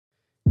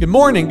Good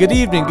morning, good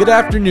evening, good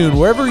afternoon,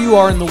 wherever you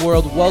are in the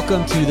world,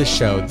 welcome to the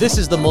show. This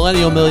is the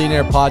Millennial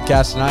Millionaire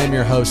podcast, and I am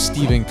your host,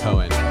 Stephen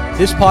Cohen.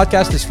 This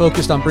podcast is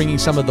focused on bringing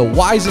some of the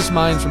wisest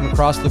minds from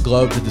across the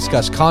globe to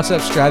discuss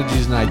concepts,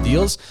 strategies, and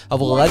ideals that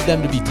will lead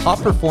them to be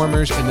top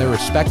performers in their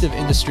respective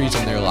industries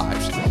and their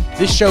lives.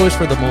 This show is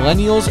for the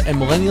millennials and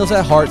millennials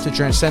at heart to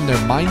transcend their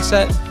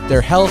mindset, their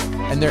health,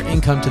 and their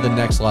income to the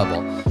next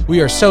level. We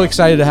are so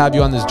excited to have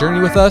you on this journey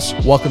with us.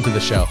 Welcome to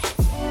the show.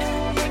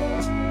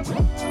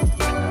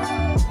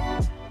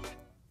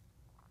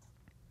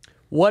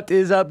 What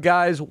is up,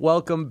 guys?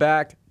 Welcome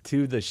back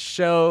to the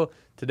show.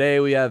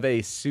 Today we have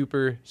a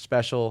super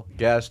special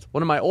guest,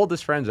 one of my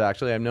oldest friends,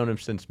 actually. I've known him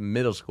since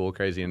middle school,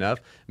 crazy enough,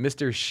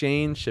 Mr.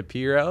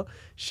 Shapiro.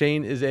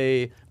 Shane is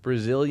a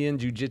Brazilian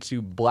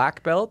Jiu-Jitsu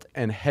black belt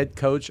and head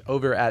coach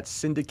over at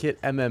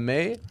Syndicate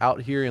MMA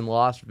out here in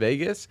Las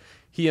Vegas.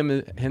 Him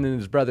and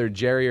his brother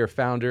Jerry are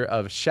founder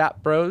of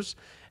Shapiro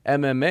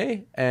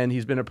MMA, and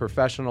he's been a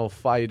professional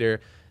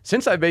fighter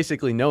since I've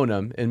basically known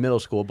him in middle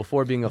school.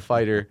 Before being a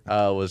fighter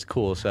was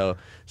cool. So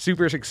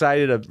super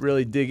excited to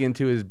really dig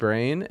into his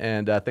brain.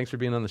 And thanks for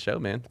being on the show,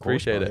 man.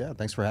 Appreciate it. Yeah,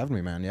 thanks for having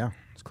me, man. Yeah,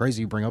 it's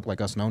crazy you bring up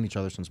like us knowing each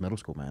other since middle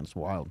school, man. It's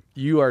wild.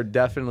 You are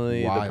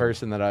definitely the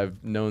person that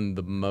I've known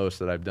the most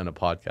that I've done a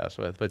podcast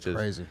with, which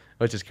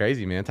is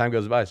crazy, man. Time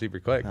goes by super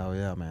quick. Oh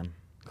yeah, man.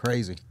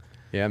 Crazy.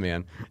 Yeah,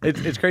 man.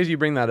 It's crazy you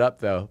bring that up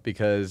though,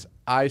 because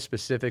I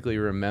specifically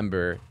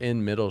remember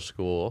in middle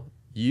school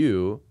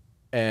you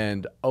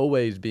and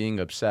always being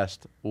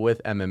obsessed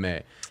with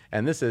MMA.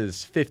 And this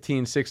is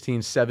 15,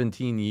 16,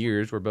 17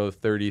 years. We're both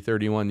 30,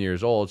 31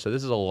 years old. So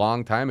this is a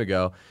long time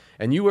ago.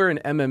 And you were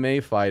an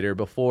MMA fighter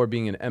before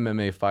being an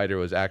MMA fighter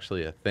was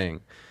actually a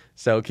thing.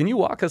 So can you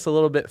walk us a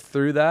little bit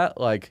through that?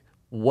 Like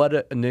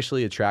what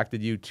initially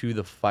attracted you to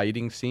the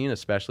fighting scene,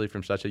 especially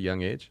from such a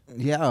young age?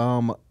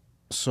 Yeah,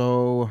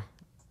 so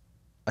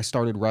I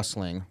started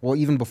wrestling. Well,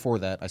 even before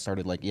that, I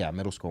started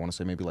middle school. I want to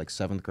say maybe like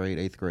 7th grade,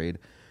 8th grade.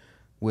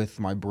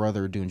 With my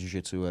brother doing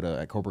jiu-jitsu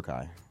at Cobra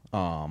Kai.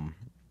 So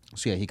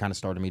yeah, he kind of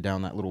started me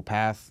down that little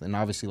path. And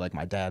obviously like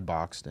my dad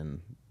boxed, and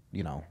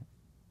you know,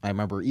 I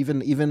remember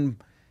even in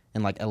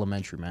like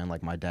elementary, man,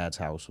 like my dad's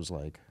house was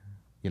like,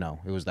 you know,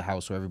 it was the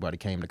house where everybody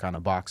came to kind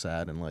of box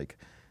at. And like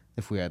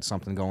if we had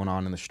something going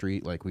on in the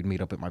street, like we'd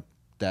meet up at my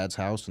dad's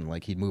house, and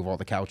like he'd move all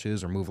the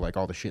couches or move like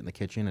all the shit in the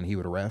kitchen, and he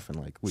would ref, and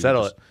like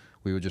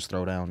we would just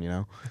throw down, you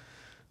know.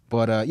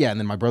 But, yeah, and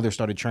then my brother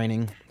started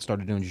training,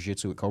 started doing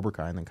jiu-jitsu at Cobra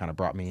Kai, and then kind of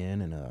brought me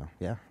in, and,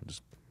 yeah,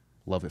 just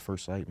love at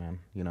first sight, man.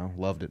 You know,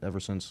 loved it ever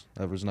since.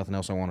 There was nothing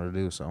else I wanted to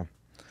do, so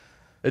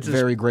it's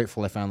very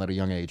grateful I found that at a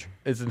young age.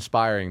 It's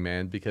inspiring,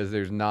 man, because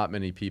there's not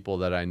many people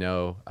that I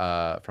know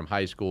from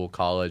high school,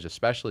 college,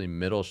 especially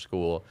middle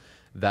school,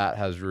 that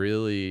has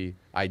really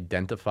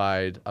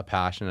identified a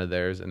passion of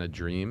theirs and a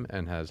dream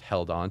and has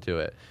held on to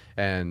it.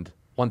 And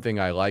one thing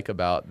I like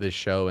about this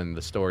show and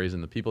the stories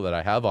and the people that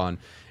I have on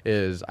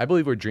is I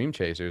believe we're dream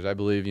chasers. I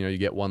believe, you know, you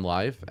get one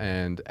life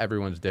and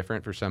everyone's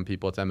different. For some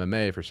people, it's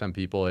MMA. For some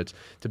people, it's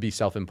to be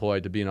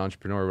self-employed, to be an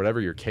entrepreneur,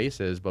 whatever your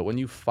case is. But when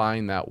you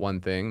find that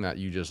one thing that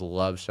you just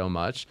love so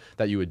much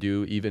that you would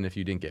do even if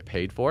you didn't get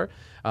paid for,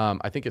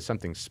 I think it's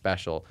something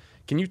special.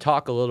 Can you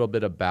talk a little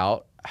bit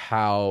about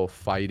how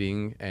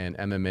fighting and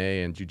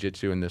MMA and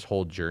jiu-jitsu and this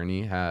whole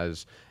journey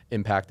has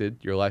impacted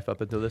your life up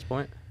until this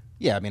point?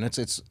 Yeah, I mean, it's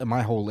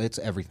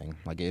everything.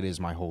 Like, it is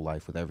my whole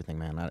life with everything,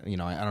 man. I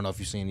don't know if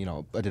you've seen, you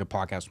know, I did a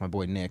podcast with my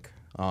boy Nick,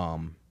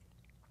 and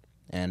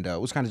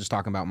was kind of just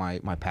talking about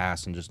my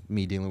past and just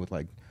me dealing with,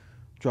 like,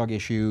 drug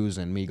issues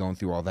and me going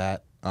through all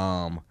that.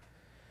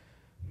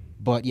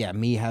 But, yeah,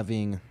 me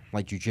having,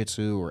 like,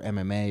 jiu-jitsu or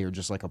MMA or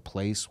just, like, a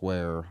place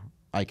where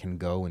I can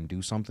go and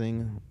do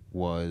something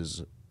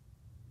was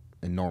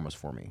enormous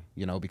for me,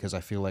 you know, because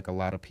I feel like a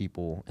lot of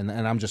people, and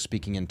I'm just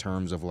speaking in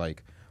terms of,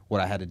 like, what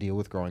I had to deal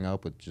with growing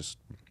up with just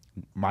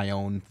my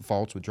own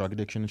faults with drug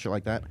addiction and shit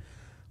like that.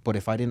 But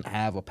if I didn't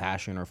have a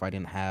passion or if I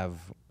didn't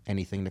have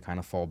anything to kind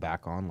of fall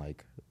back on,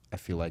 like, I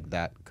feel like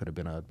that could have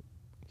been a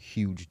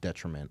huge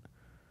detriment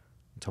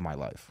to my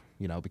life,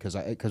 you know, because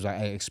I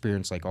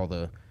experienced like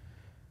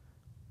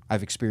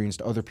I've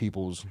experienced other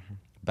people's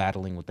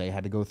battling what they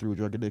had to go through with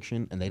drug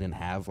addiction, and they didn't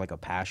have like a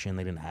passion,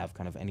 they didn't have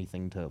kind of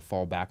anything to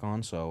fall back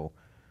on. So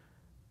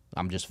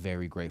I'm just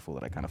very grateful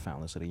that I kind of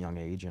found this at a young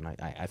age, and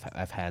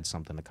I've had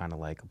something to kind of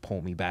like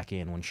pull me back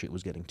in when shit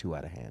was getting too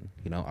out of hand.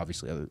 You know,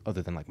 obviously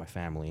other than like my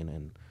family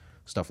and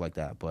stuff like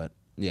that. But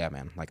yeah,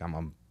 man, like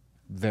I'm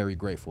very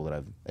grateful that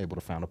I've able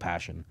to found a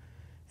passion,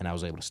 and I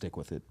was able to stick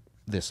with it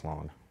this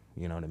long.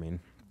 You know what I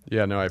mean?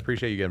 Yeah, no, I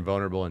appreciate you getting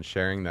vulnerable and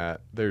sharing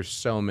that. There's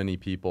so many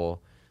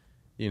people,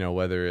 you know,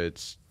 whether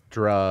it's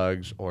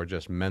drugs or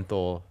just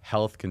mental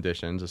health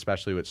conditions,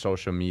 especially with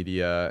social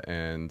media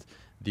and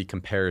the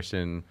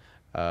comparison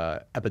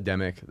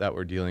epidemic that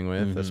we're dealing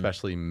with,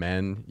 especially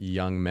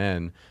young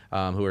men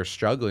who are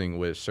struggling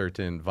with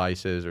certain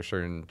vices or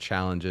certain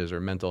challenges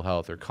or mental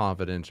health or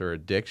confidence or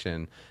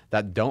addiction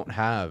that don't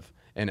have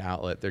an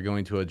outlet. They're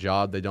going to a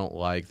job they don't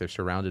like. They're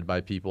surrounded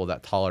by people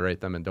that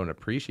tolerate them and don't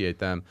appreciate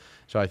them.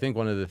 So I think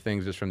one of the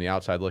things just from the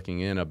outside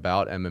looking in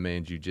about MMA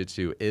and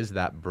jiu-jitsu is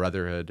that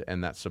brotherhood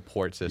and that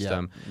support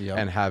system,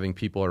 and having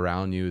people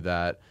around you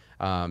that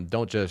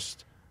don't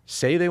just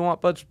say they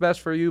want what's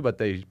best for you, but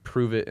they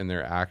prove it in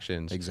their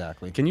actions.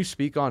 Exactly. Can you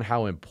speak on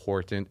how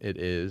important it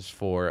is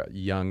for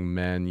young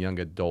men, young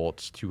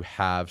adults to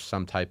have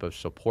some type of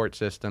support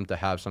system, to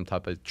have some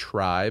type of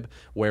tribe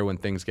where when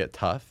things get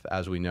tough,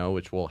 as we know,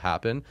 which will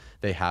happen,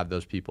 they have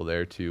those people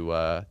there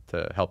to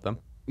help them?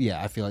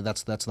 Yeah, I feel like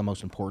that's the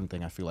most important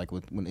thing. I feel like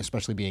when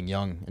especially being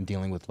young and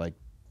dealing with, like,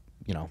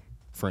 you know,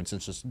 for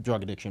instance, just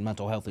drug addiction,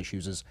 mental health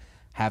issues, is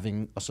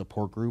having a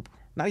support group.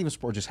 Not even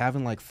support, just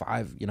having like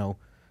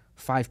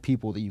five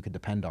people that you could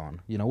depend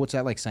on. You know, what's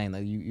that like saying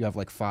that you have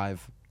like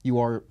five, you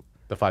are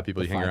the five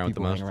people you hang around with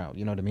the most.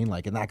 You know what I mean?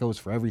 Like, and that goes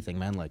for everything,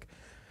 man. Like,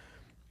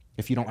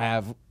 if you don't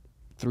have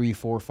 3,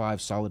 4,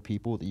 5 solid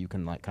people that you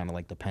can like kind of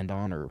like depend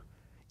on, or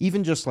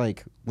even just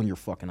like when you're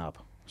fucking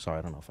up. Sorry,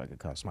 I don't know if I could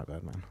cuss. My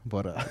bad, man.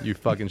 But you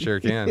fucking sure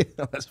can.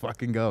 Let's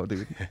fucking go,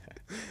 dude.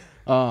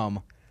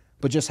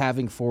 But just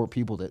having 4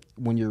 people that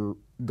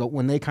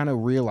when they kind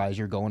of realize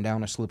you're going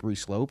down a slippery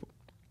slope,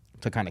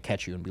 to kind of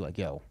catch you and be like,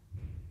 yo,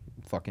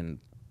 fucking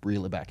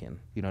reel it back in.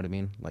 You know what I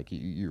mean? Like,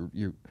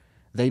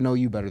 they know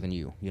you better than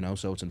you, you know?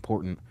 So it's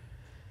important,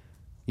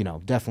 you know,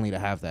 definitely to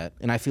have that.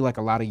 And I feel like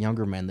a lot of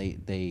younger men,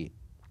 they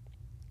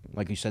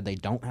like you said, they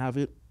don't have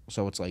it.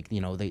 So it's like,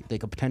 you know, they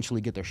could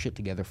potentially get their shit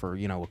together for,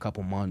 you know, a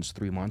couple months,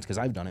 3 months, because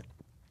I've done it.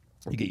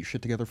 You get your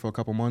shit together for a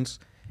couple months,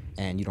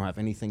 and you don't have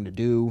anything to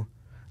do.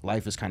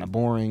 Life is kind of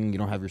boring. You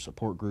don't have your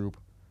support group.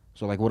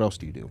 So, like, what else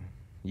do?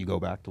 You go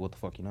back to what the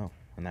fuck you know.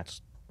 And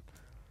that's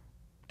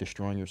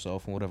destroying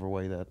yourself in whatever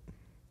way that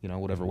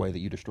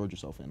you destroyed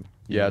yourself in.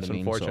 Yeah, it's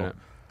unfortunate.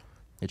 So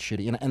it's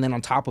shitty. And then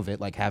on top of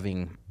it, like,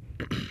 having,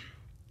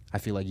 I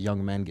feel like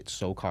young men get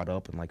so caught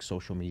up in, like,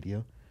 social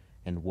media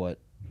and what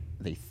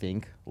they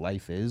think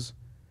life is,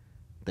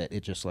 that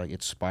it just, like,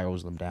 it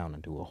spirals them down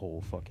into a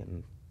whole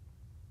fucking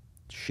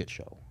shit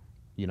show.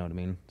 You know what I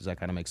mean? Does that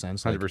kind of make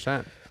sense?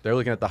 100%. They're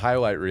looking at the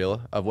highlight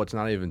reel of what's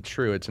not even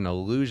true. It's an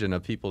illusion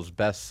of people's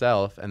best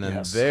self, and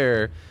then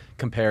they're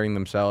comparing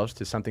themselves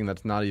to something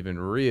that's not even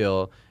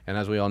real. And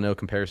as we all know,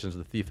 comparison is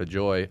the thief of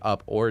joy,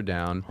 up or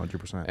down.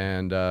 100%.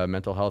 And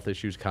mental health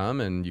issues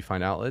come, and you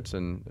find outlets,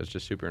 and it's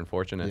just super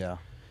unfortunate. Yeah.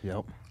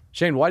 Yep.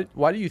 Shane,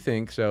 why do you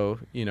think so?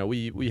 You know,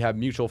 we have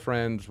mutual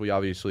friends. We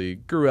obviously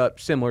grew up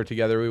similar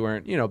together. We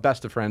weren't, you know,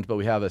 best of friends, but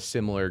we have a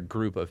similar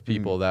group of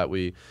people that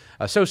we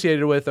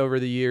associated with over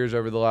the years,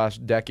 over the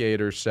last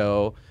decade or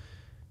so.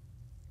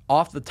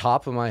 Off the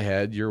top of my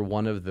head, you're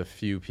one of the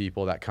few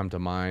people that come to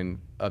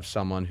mind of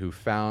someone who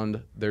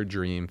found their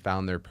dream,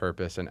 found their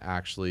purpose, and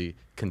actually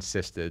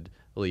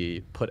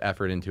consistently put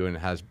effort into it and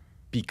has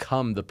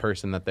become the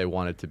person that they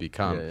wanted to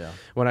become.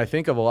 When I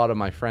think of a lot of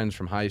my friends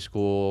from high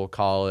school,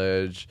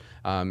 college,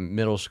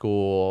 middle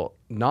school,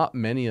 not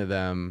many of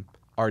them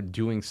are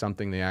doing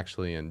something they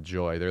actually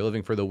enjoy. They're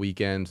living for the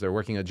weekends. They're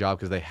working a job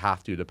because they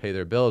have to pay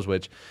their bills,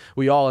 which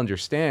we all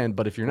understand.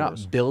 But if you're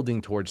not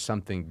building towards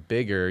something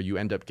bigger, you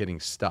end up getting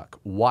stuck.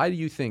 Why do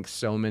you think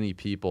so many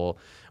people,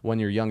 when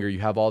you're younger, you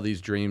have all these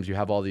dreams, you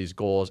have all these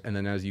goals, and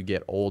then as you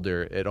get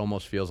older, it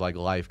almost feels like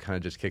life kind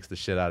of just kicks the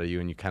shit out of you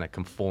and you kind of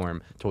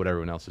conform to what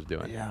everyone else is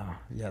doing? Yeah,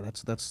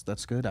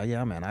 that's good.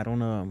 Yeah, man. I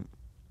don't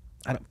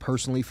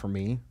personally, for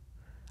me,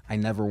 I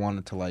never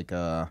wanted to, like,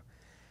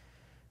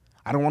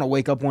 I don't want to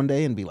wake up one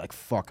day and be like,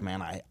 fuck,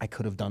 man, I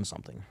could have done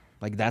something.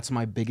 Like, that's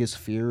my biggest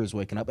fear, is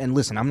waking up. And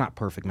listen, I'm not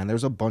perfect, man.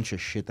 There's a bunch of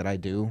shit that I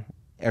do,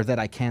 or that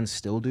I can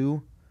still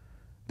do,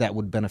 that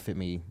would benefit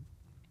me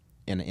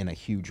in a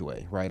huge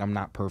way, right? I'm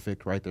not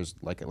perfect, right? There's,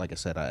 like I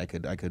said, I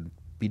could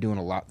be doing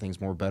a lot of things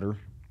more better.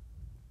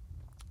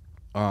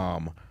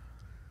 But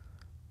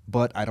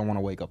I don't want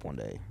to wake up one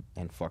day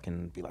and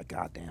fucking be like,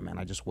 God damn, man,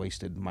 I just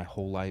wasted my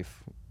whole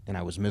life, and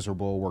I was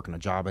miserable working a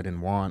job I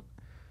didn't want.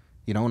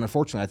 You know, and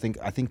unfortunately,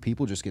 I think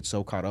people just get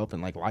so caught up in,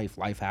 like,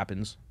 life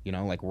happens. You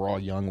know, like, we're all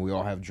young, we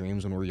all have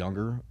dreams when we're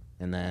younger,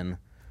 and then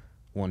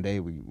one day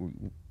we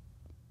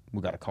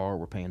got a car,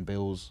 we're paying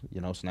bills,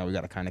 you know, so now we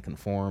got to kind of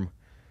conform,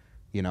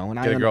 you know.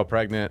 And get a girl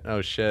pregnant,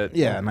 oh shit.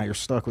 Yeah, now you're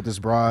stuck with this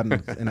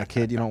broad and a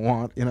kid you don't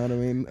want, you know what I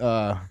mean?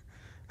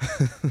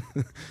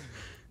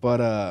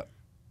 But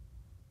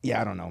yeah,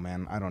 I don't know,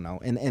 man. I don't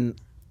know. And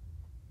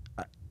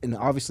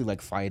obviously,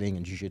 like, fighting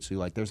and jiu-jitsu,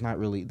 like,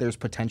 there's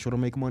potential to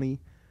make money.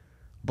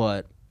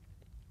 But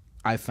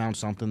I found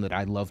something that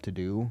I love to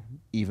do,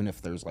 even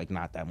if there's, like,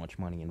 not that much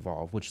money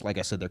involved, which, like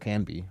I said, there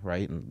can be,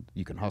 right? And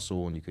you can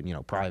hustle, and you can, you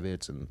know,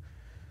 privates, and,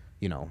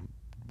 you know,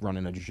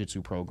 running a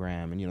jiu-jitsu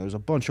program, and, you know, there's a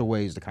bunch of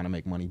ways to kind of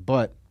make money,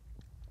 but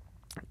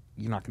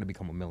you're not going to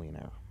become a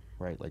millionaire,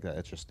 right? Like, that,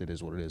 it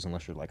is what it is,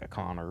 unless you're like a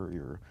Conor, or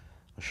you're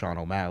a Sean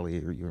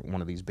O'Malley, or you're one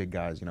of these big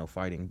guys, you know,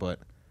 fighting. But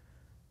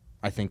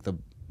I think the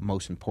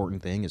most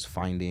important thing is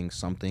finding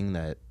something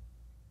that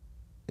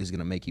is going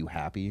to make you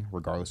happy,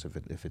 regardless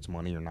if it's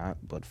money or not,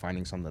 but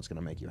finding something that's going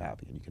to make you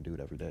happy, and you can do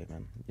it every day,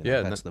 man. You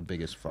know, that's the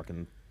biggest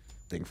fucking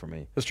thing for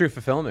me. That's true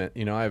fulfillment.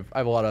 You know, I have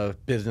a lot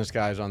of business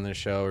guys on this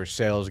show, or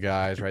sales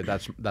guys, right?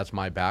 That's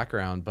my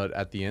background. But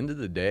at the end of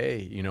the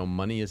day, you know,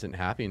 money isn't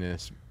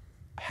happiness.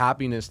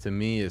 Happiness to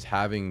me is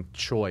having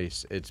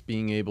choice. It's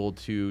being able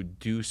to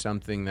do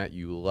something that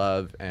you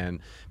love and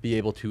be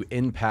able to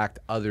impact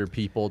other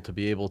people, to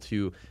be able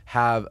to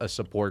have a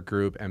support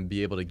group and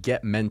be able to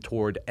get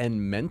mentored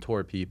and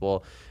mentor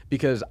people.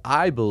 Because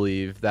I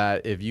believe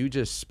that if you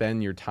just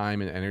spend your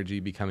time and energy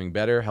becoming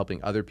better,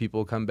 helping other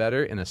people become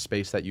better in a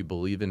space that you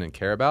believe in and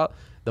care about,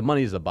 the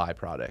money is a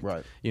byproduct.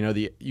 Right. You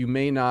know, you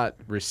may not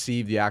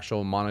receive the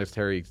actual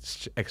monetary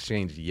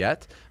exchange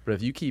yet, but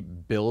if you keep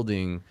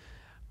building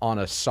on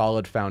a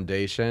solid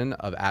foundation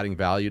of adding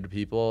value to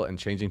people and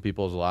changing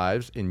people's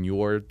lives in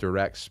your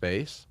direct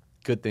space,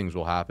 good things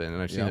will happen.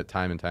 And I've seen it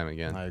time and time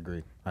again. I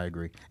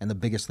agree. And the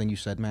biggest thing you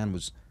said, man,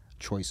 was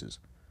choices.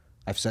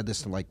 I've said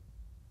this to like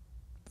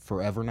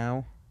forever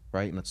now,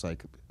 right? And it's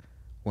like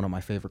one of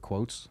my favorite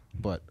quotes,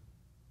 but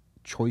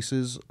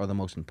choices are the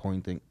most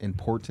important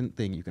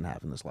thing you can have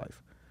in this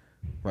life,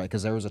 right?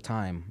 Because there was a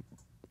time,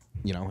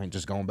 you know, and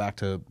just going back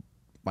to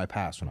my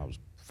past when I was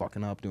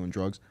fucking up doing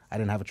drugs, I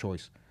didn't have a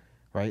choice.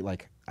 Right,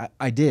 like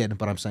I did,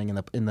 but I'm saying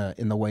in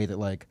the way that,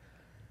 like,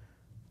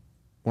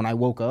 when I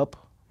woke up,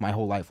 my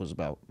whole life was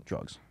about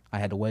drugs. I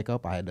had to wake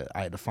up, I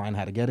had to find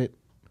how to get it.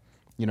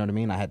 You know what I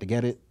mean? I had to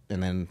get it,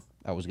 and then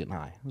I was getting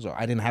high. So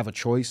I didn't have a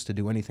choice to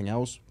do anything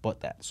else but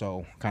that.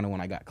 So kind of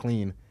when I got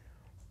clean,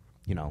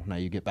 you know, now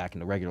you get back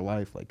into regular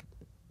life, like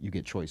you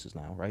get choices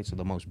now, right? So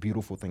the most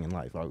beautiful thing in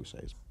life, I always say,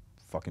 is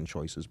fucking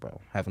choices,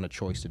 bro. Having a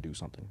choice to do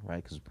something,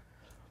 right? Because,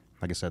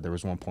 like I said, there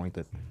was one point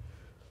that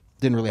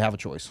didn't really have a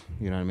choice,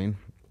 you know what I mean?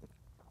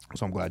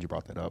 So I'm glad you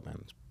brought that up, man.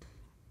 It's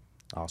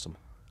awesome.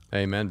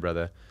 Amen,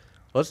 brother.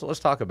 Let's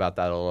talk about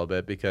that a little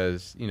bit,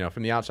 because, you know,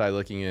 from the outside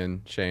looking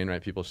in, Shane,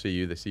 right? People see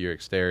you, they see your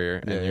exterior,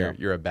 and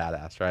you're a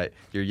badass, right?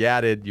 You're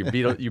yadded,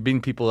 you're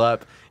beating people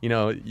up, you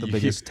know. The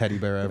biggest teddy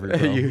bear ever, bro.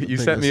 You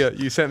sent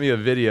me a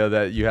video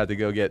that you had to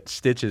go get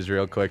stitches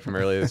real quick from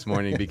earlier this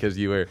morning because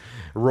you were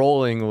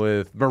rolling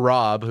with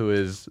Marab, who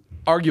is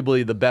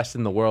arguably the best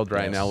in the world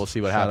right now. We'll see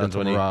what happens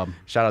when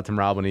shout out to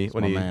Marab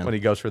when he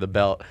goes for the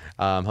belt,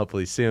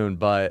 hopefully soon.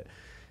 But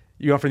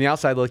you know, from the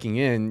outside looking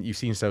in, you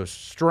seem so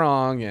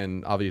strong,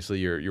 and obviously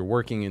you're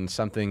working in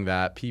something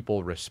that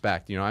people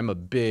respect. You know, I'm a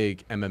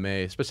big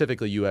MMA,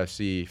 specifically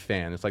UFC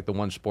fan. It's like the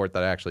one sport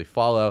that I actually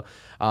follow.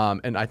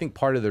 And I think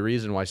part of the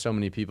reason why so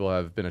many people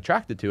have been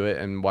attracted to it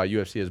and why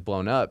UFC has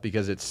blown up,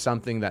 because it's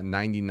something that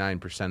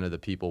 99% of the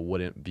people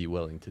wouldn't be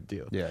willing to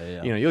do.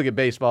 Yeah. You know, you look at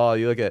baseball,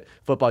 you look at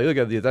football, you look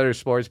at these other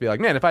sports, be like,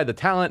 man, if I had the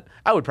talent,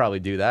 I would probably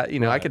do that. You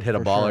know, I could hit a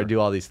ball or do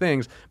all these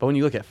things. But when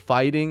you look at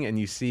fighting and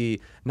you see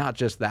not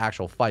just the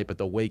actual fight, but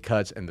the weight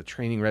cuts and the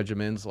training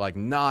regimens, like,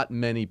 not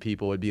many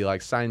people would be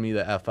like, sign me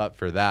the F up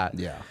for that.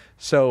 Yeah.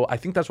 So I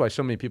think that's why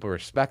so many people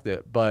respect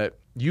it. But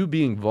you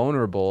being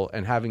vulnerable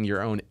and having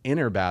your own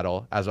inner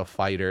battle as a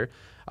fighter,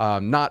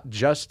 not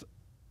just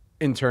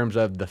in terms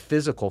of the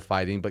physical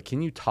fighting, but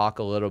can you talk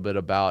a little bit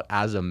about,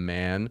 as a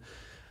man,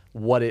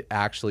 what it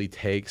actually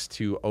takes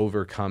to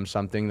overcome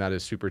something that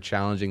is super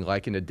challenging,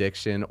 like an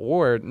addiction,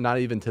 or not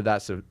even to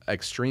that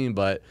extreme,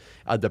 but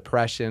a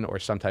depression or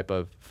some type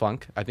of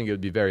funk? I think it would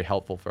be very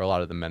helpful for a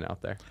lot of the men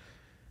out there.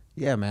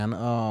 Yeah, man.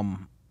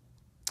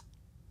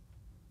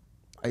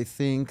 I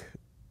think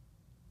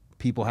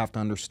people have to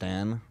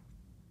understand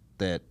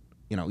that,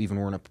 you know, even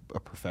we're in a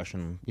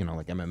profession, you know,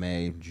 like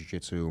MMA,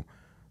 jiu-jitsu,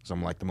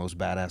 some like the most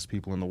badass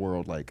people in the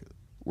world, like,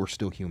 we're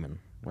still human,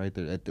 right?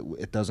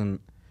 It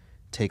doesn't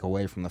take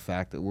away from the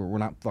fact that we're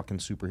not fucking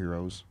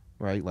superheroes,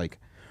 right? Like,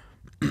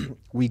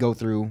 we go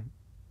through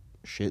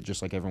shit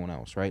just like everyone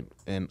else, right?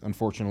 And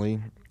unfortunately,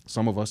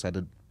 some of us had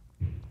to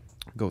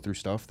go through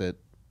stuff that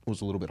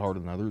was a little bit harder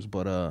than others,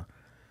 but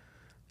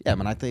yeah,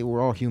 man, I think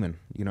we're all human,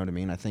 you know what I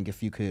mean? I think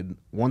if you could,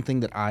 one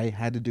thing that I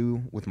had to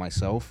do with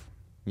myself,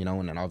 you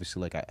know, and then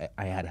obviously, like,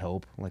 I had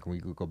help, like, when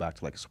we go back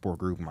to like a support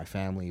group and my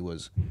family,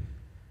 was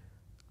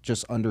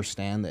just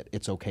understand that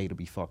it's okay to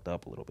be fucked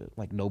up a little bit.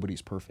 Like,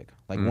 nobody's perfect.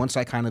 Like, once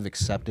I kind of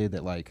accepted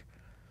that, like,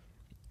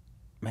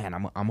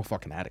 man, I'm a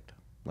fucking addict.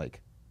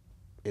 Like,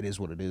 it is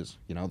what it is.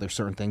 You know, there's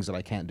certain things that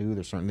I can't do.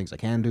 There's certain things I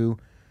can do.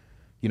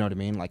 You know what I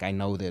mean? Like, I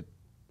know that,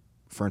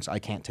 for instance, I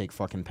can't take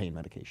fucking pain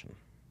medication.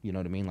 You know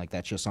what I mean? Like,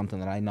 that's just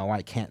something that I know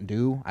I can't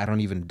do. I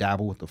don't even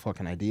dabble with the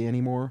fucking idea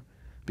anymore,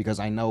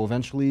 because I know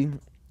eventually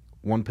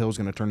one pill's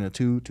going to turn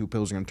into two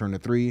pills are going to turn to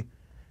three,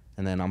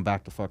 and then I'm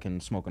back to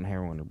fucking smoking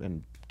heroin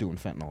and doing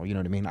fentanyl. You know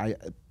what I mean?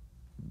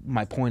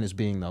 My point is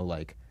being, though,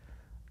 like,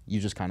 you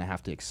just kind of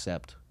have to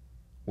accept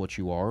what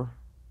you are,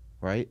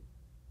 right?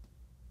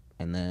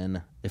 And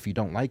then if you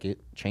don't like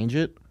it, change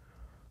it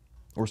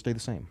or stay the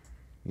same.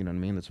 You know what I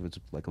mean? It's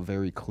like a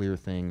very clear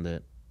thing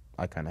that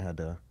I kind of had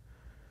to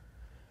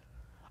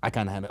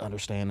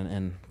understand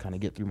and kind of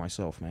get through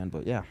myself, man.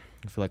 But yeah,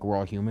 I feel like we're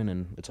all human,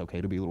 and it's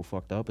okay to be a little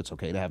fucked up. It's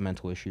okay to have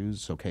mental issues.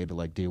 It's okay to,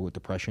 like, deal with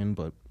depression,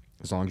 but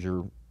as long as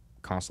you're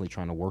constantly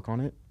trying to work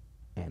on it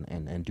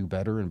and do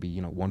better and be,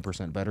 you know,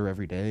 1% better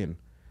every day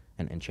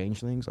and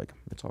change things, like,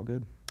 it's all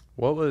good.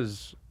 What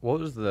was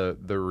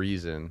the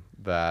reason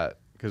that,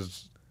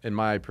 because in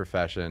my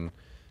profession,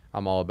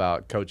 I'm all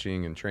about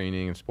coaching and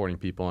training and supporting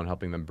people and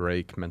helping them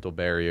break mental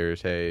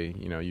barriers. Hey,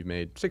 you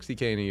made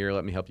 60K in a year.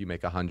 Let me help you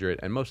make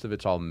 100. And most of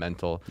it's all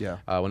mental. Yeah.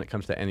 When it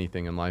comes to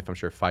anything in life, I'm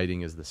sure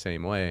fighting is the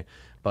same way.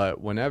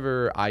 But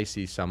whenever I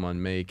see someone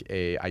make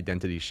a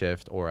identity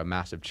shift or a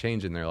massive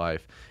change in their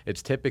life,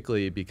 it's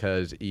typically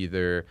because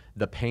either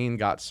the pain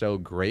got so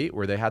great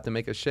where they had to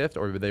make a shift,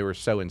 or they were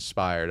so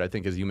inspired. I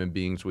think as human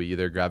beings, we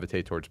either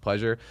gravitate towards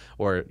pleasure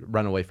or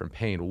run away from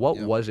pain. What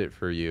was it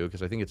for you?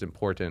 Because I think it's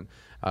important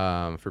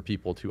for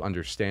people to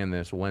understand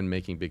this when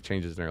making big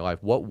changes in their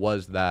life. What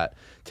was that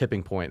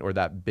tipping point or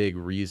that big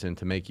reason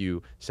to make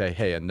you say,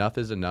 hey, enough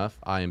is enough.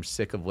 I am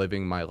sick of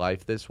living my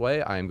life this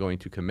way. I am going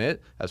to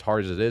commit, as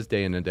hard as it is,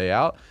 day in and day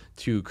out,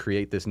 to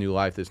create this new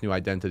life, this new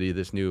identity,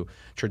 this new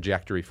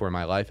trajectory for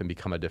my life and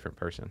become a different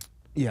person.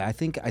 Yeah, I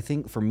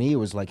think for me it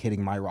was like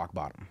hitting my rock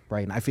bottom,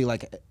 right? And I feel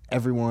like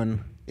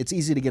everyone, it's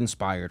easy to get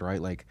inspired,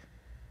 right? Like,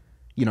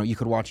 you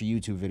could watch a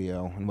YouTube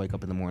video and wake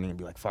up in the morning and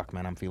be like, fuck,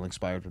 man, I'm feeling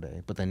inspired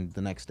today. But then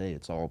the next day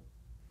it's all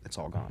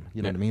gone.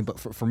 You know what I mean? But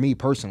for me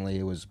personally,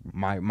 it was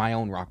my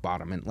own rock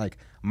bottom. And like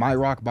my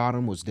rock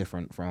bottom was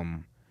different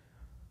from,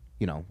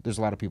 there's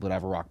a lot of people that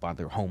have a rock bottom.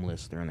 They're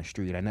homeless. They're in the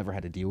street. I never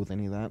had to deal with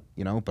any of that,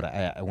 but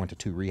I went to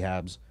 2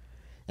 rehabs,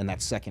 and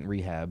that second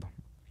rehab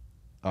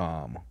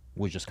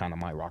was just kind of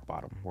my rock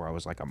bottom, where I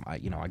was like,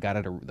 I got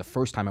out the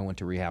first time I went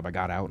to rehab, I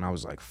got out and I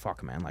was like,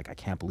 fuck, man, like I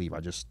can't believe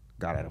I just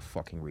got out of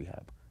fucking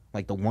rehab.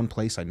 Like the one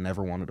place I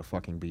never wanted to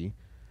fucking be,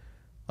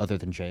 other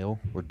than jail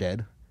or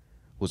dead,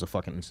 was a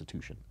fucking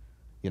institution.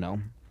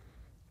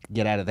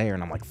 Get out of there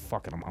and I'm like,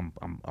 fuck it,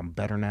 I'm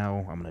better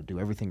now. I'm gonna do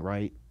everything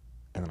right,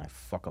 and then I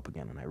fuck up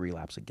again and I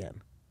relapse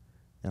again,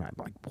 and I'm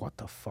like, what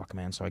the fuck,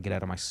 man? So I get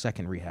out of my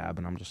second rehab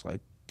and I'm just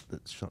like,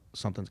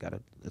 something's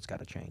gotta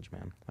change,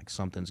 man. Like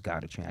something's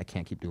gotta change. I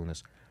can't keep doing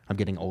this. I'm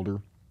getting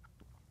older.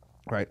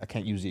 Right, I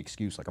can't use the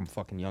excuse like I'm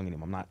fucking young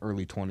anymore. I'm not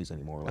early 20s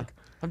anymore. Like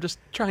I'm just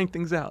trying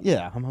things out.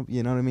 Yeah,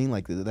 you know what I mean?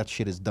 Like that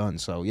shit is done.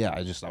 So yeah,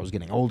 I was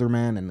getting older,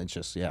 man, and it's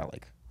just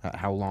like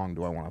how long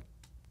do I want to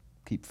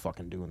keep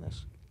fucking doing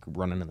this?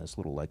 Running in this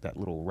that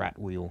little rat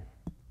wheel,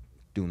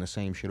 doing the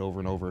same shit over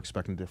and over,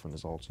 expecting different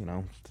results.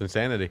 It's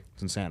insanity.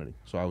 It's insanity.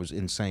 So I was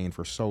insane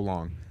for so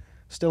long.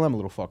 Still am a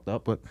little fucked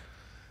up, but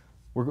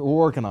we're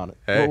working on it.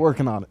 Hey, we're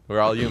working on it.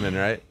 We're all human,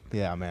 right?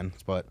 Yeah, man.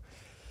 But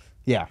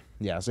yeah.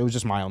 So it was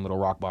just my own little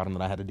rock bottom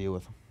that I had to deal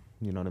with.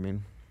 You know what I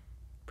mean?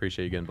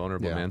 Appreciate you getting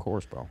vulnerable, Yeah, man. of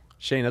course, bro.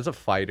 Shane, as a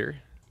fighter,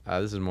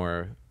 this is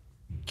more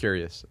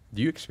curious.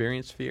 Do you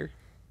experience fear?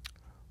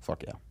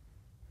 Fuck yeah.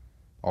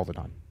 All the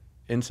time.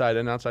 Inside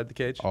and outside the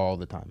cage? All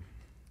the time.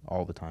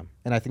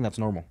 And I think that's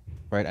normal,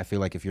 right? I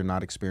feel like if you're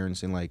not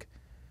experiencing, like,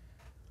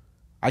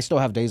 I still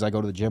have days I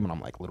go to the gym and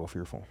I'm like a little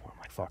fearful. I'm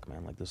like, fuck,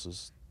 man, like this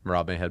is...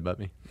 Rob may headbutt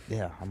me.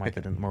 Yeah, I might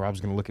get in.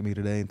 Rob's going to look at me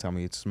today and tell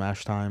me it's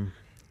smash time.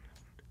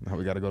 Now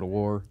we got to go to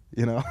war,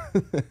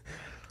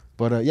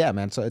 But yeah,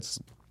 man. So it's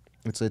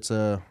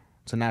a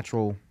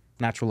natural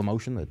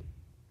emotion that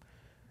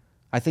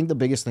I think the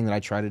biggest thing that I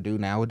try to do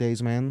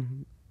nowadays,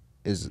 man,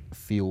 is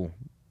feel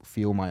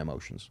my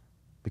emotions,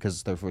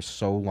 because there for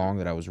so long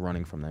that I was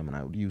running from them, and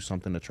I would use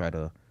something to try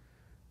to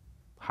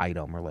hide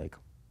them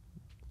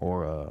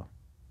or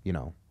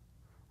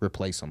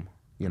replace them,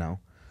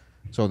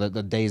 So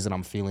the days that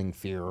I'm feeling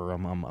fear or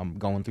I'm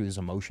going through these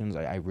emotions,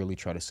 I really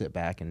try to sit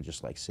back and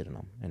just like sit in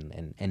them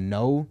and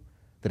know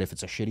that if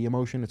it's a shitty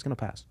emotion, it's gonna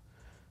pass.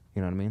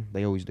 You know what I mean?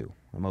 They always do.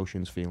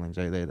 Emotions, feelings,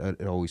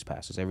 it always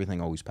passes.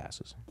 Everything always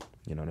passes.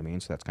 You know what I mean?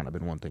 So that's kind of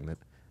been one thing that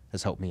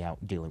has helped me out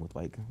dealing with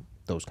like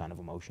those kind of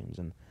emotions.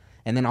 And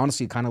then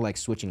honestly, kind of like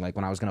switching, like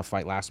when I was gonna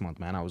fight last month,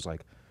 man, I was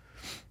like,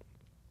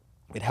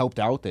 it helped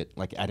out that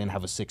like I didn't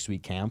have a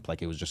 6-week camp.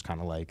 Like it was just kind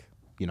of like,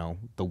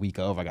 the week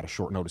of, I got a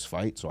short notice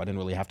fight, so I didn't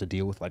really have to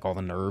deal with like all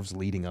the nerves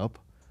leading up,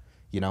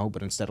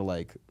 but instead of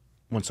like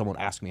when someone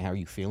asked me how are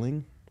you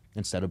feeling,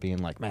 instead of being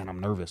like, man, I'm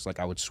nervous, like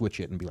I would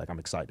switch it and be like, I'm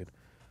excited,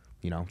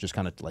 just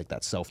kind of like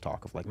that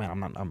self-talk of like,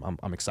 man,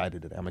 I'm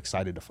excited today, I'm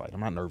excited to fight, I'm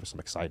not nervous,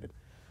 I'm excited.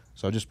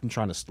 So I've just been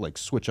trying to like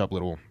switch up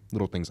little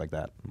things like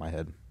that in my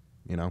head,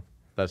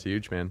 That's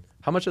huge, man.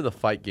 How much of the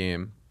fight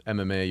game,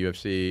 MMA,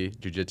 UFC,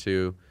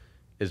 jiu-jitsu,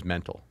 is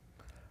mental?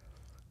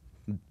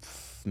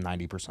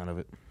 90% of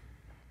it.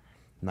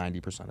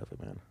 90% of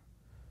it, man.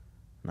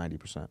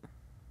 90%.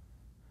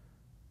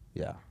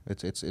 Yeah,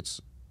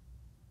 it's.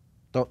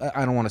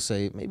 I don't want to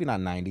say maybe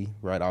not 90,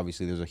 right?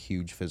 Obviously, there's a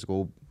huge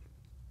physical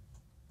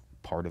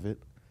part of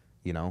it,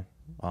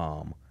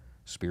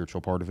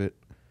 spiritual part of it,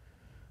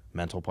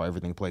 mental part.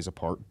 Everything plays a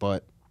part,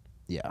 but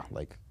yeah,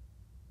 like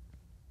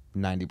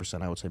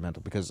 90% I would say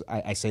mental, because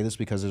I say this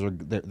because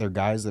there are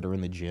guys that are in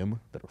the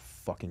gym that are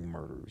fucking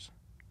murderers.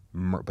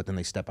 But then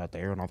they step out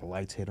there and all the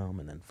lights hit them,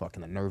 and then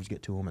fucking the nerves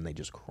get to them, and they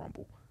just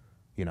crumble,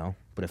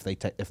 But if they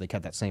kept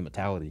that same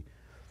mentality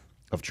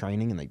of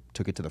training and they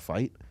took it to the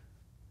fight,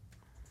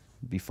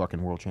 be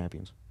fucking world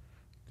champions.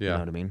 Yeah. You know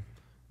what I mean?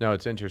 No,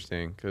 it's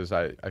interesting because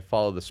I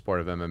follow the sport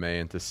of MMA,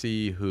 and to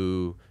see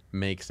who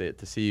makes it,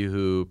 to see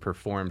who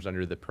performs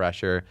under the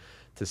pressure,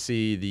 to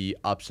see the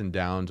ups and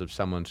downs of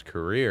someone's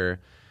career.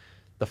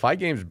 The fight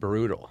game's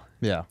brutal.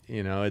 Yeah.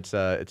 You know, it's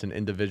an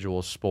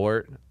individual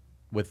sport.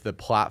 With the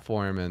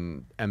platform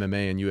and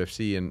MMA and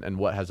UFC and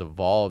what has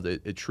evolved,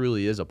 it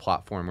truly is a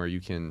platform where you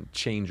can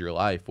change your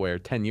life. Where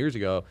 10 years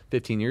ago,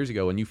 15 years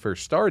ago, when you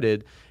first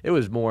started, it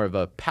was more of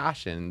a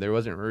passion. There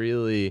wasn't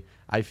really,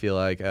 I feel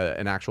like,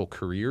 an actual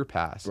career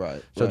path.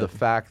 Right. So the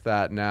fact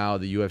that now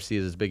the UFC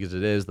is as big as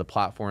it is, the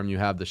platform you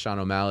have, the Sean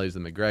O'Malley's, the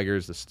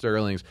McGregors, the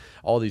Sterlings,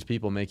 all these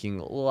people making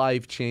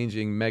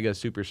life-changing mega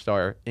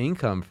superstar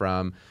income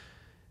from,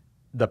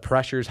 the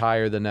pressure's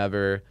higher than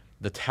ever.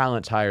 The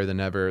talent's higher than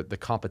ever. The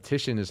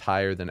competition is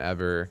higher than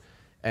ever.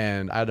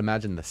 And I'd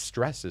imagine the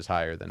stress is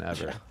higher than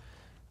ever. Yeah.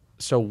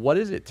 So what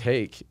does it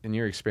take, in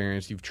your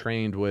experience? You've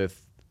trained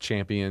with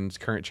champions,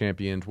 current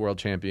champions, world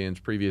champions,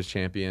 previous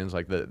champions,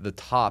 like the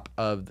top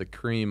of the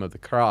cream of the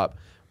crop.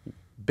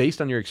 Based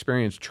on your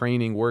experience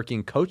training,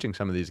 working, coaching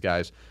some of these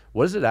guys,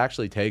 what does it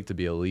actually take to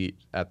be elite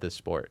at this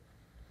sport?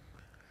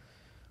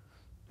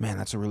 Man,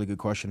 that's a really good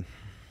question.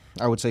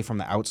 I would say from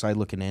the outside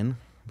looking in,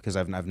 because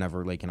I've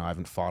never, like, you know, I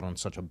haven't fought on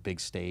such a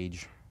big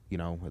stage, you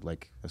know,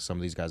 like some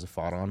of these guys have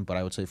fought on. But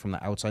I would say from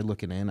the outside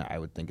looking in, I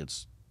would think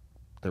it's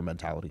their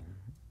mentality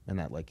and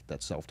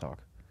that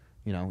self-talk.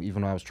 You know,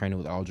 even when I was training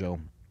with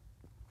Aljo,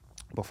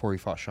 before he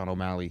fought Sean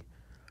O'Malley,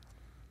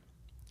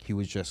 he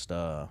was just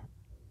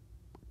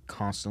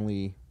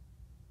constantly,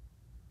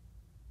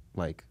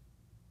 like,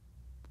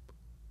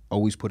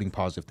 always putting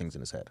positive things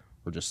in his head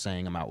or just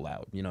saying them out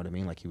loud. You know what I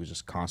mean? Like, he was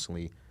just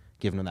constantly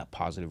giving him that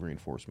positive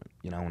reinforcement,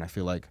 you know. And I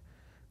feel like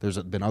there's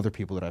been other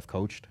people that I've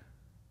coached,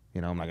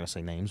 you know, I'm not going to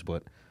say names,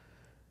 but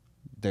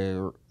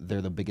they're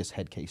the biggest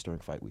head case during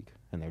fight week.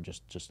 And they're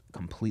just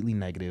completely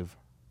negative,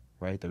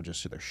 right? They're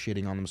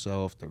shitting on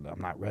themselves.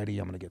 I'm not ready.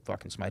 I'm going to get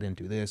fucking I didn't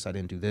do this. I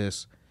didn't do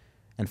this.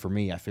 And for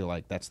me, I feel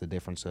like that's the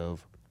difference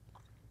of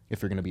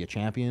if you're going to be a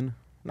champion,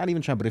 not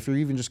even champion, but if you're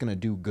even just going to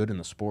do good in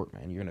the sport,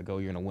 man, you're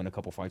going to win a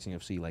couple fights in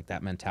UFC, like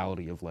that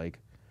mentality of like,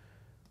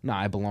 nah,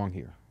 I belong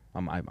here.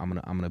 I'm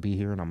gonna be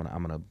here, and I'm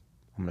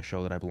gonna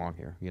show that I belong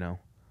here. You know,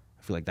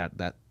 I feel like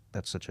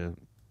that's such a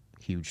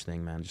huge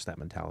thing, man. Just that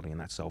mentality and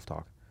that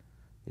self-talk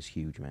is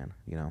huge, man.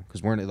 You know,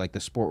 because we're in like the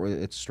sport,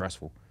 it's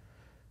stressful.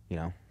 You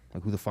know,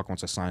 like who the fuck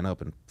wants to sign up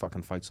and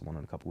fucking fight someone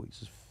in a couple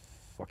weeks? It's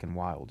fucking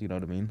wild. You know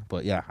what I mean?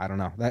 But yeah, I don't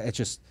know. It's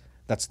just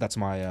that's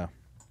my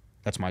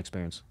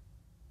experience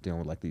dealing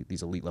with like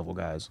these elite level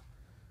guys.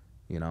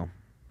 You know.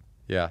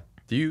 Yeah.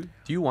 Do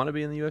you want to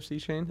be in the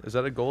UFC, Shane? Is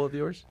that a goal of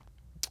yours?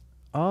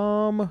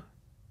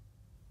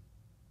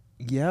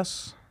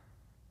 Yes,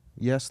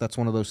 that's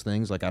one of those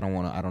things. Like I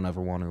don't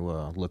ever want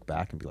to look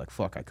back and be like,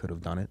 fuck, I could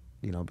have done it,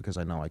 you know, because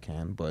I know I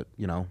can. But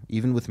you know,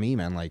 even with me,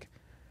 man, like,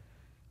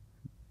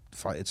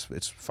 it's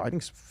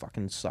fighting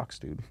fucking sucks,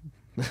 dude.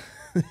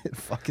 It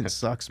fucking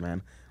sucks,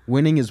 man.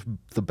 Winning is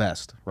the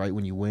best, right?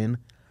 When you win,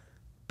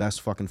 best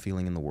fucking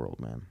feeling in the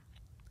world, man.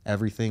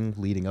 Everything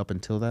leading up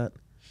until that,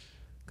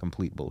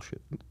 complete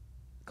bullshit,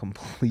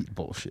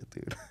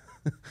 dude.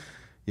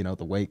 You know,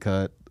 the weight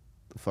cut,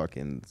 the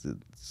fucking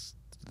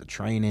the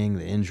training,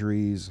 the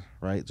injuries,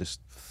 right? Just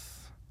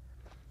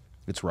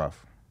it's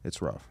rough.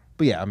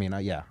 But yeah, I mean,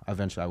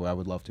 eventually I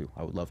would love to.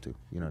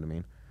 You know what I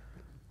mean?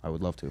 I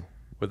would love to.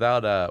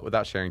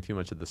 Without sharing too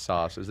much of the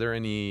sauce, is there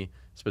any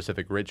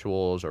specific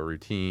rituals or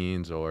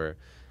routines or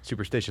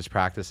superstitious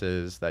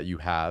practices that you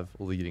have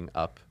leading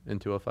up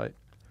into a fight?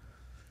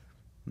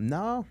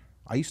 No,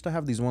 I used to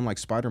have these one like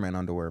Spider-Man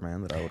underwear,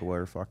 man, that I would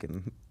wear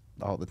fucking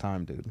all the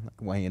time, dude.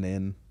 Like weighing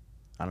in.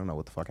 I don't know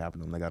what the fuck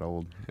happened to them. They got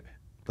old.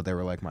 But they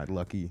were like my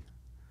lucky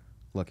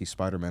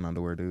Spider-Man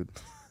underwear, dude.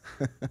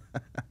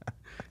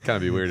 Kind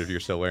of be weird if you're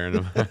still wearing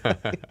them.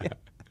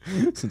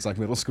 Since like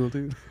middle school,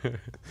 dude.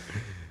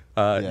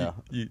 Yeah.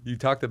 You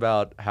talked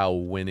about how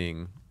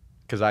winning,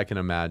 because I can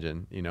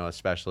imagine, you know,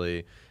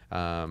 especially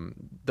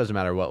doesn't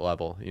matter what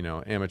level, you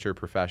know, amateur,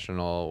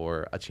 professional,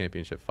 or a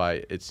championship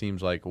fight. It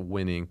seems like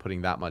winning,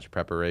 putting that much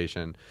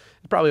preparation,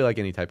 it's probably like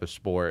any type of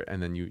sport,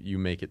 and then you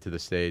make it to the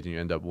stage and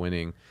you end up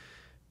winning.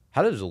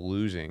 How does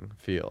losing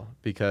feel?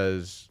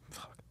 Because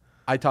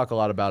I talk a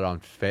lot about on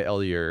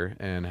failure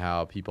and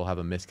how people have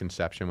a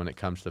misconception when it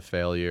comes to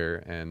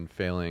failure, and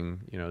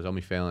failing, you know, is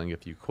only failing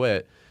if you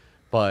quit.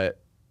 But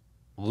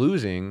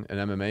losing an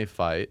MMA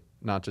fight,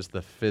 not just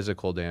the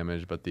physical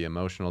damage, but the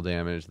emotional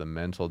damage, the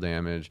mental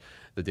damage,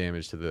 the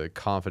damage to the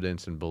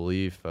confidence and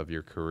belief of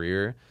your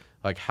career.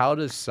 Like, how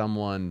does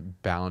someone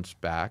bounce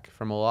back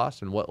from a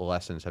loss, and what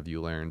lessons have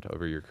you learned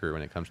over your career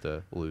when it comes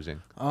to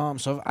losing?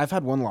 So I've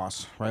had one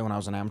loss, right, when I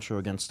was an amateur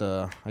against,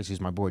 I used to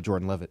use my boy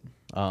Jordan Levitt.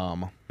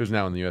 Who's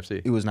now in the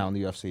UFC? He was now in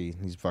the UFC.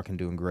 He's fucking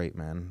doing great,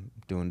 man.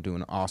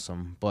 Doing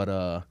awesome.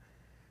 But,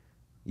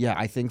 yeah,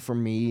 I think for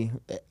me,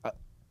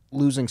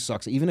 losing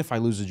sucks. Even if I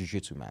lose a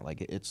jiu-jitsu, man,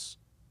 like, it's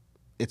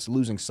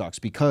losing sucks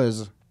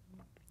because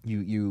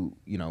you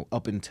know,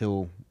 up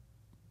until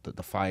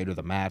the fight or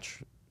the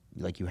match,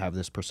 like, you have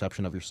this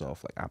perception of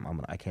yourself, like,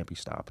 I can't be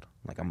stopped.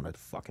 Like, I'm gonna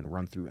fucking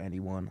run through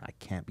anyone. I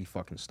can't be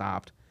fucking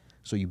stopped.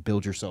 So you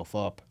build yourself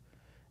up,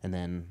 And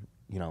then,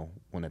 you know,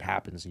 when it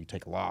happens and you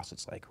take a loss,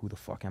 it's like, who the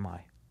fuck am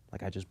I?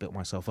 Like, I just built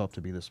myself up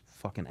to be this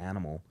fucking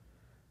animal.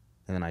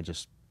 And then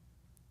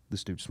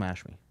this dude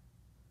smashed me.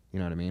 You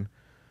know what I mean?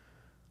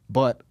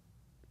 But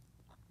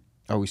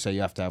I always say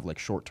you have to have, like,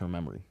 short-term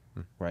memory,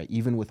 right?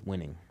 Even with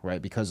winning,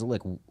 right? Because,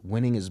 like,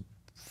 winning is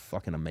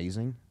fucking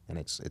amazing, and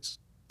it's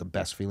the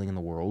best feeling in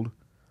the world,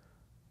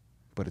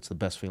 but it's the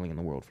best feeling in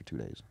the world for 2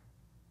 days.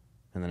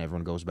 And then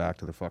everyone goes back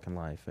to their fucking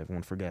life.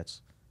 Everyone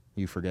forgets.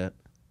 You forget.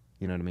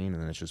 You know what I mean?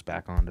 And then it's just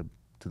back on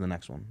to the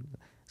next one.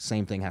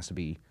 Same thing has to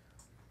be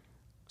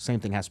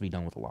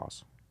done with a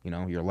loss. You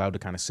know, you're allowed to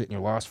kind of sit in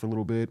your loss for a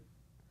little bit,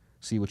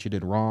 see what you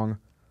did wrong,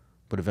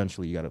 but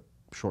eventually you got a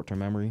short-term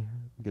memory,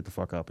 get the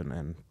fuck up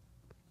and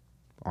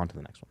on to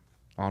the next one.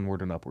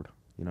 Onward and upward.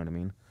 You know what I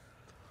mean?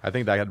 I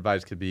think that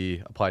advice could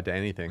be applied to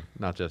anything,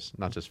 not just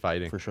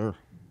fighting. For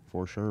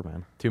sure,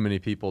 man. Too many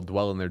people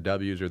dwell in their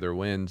W's or their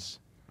wins,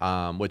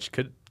 which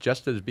could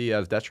just as be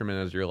as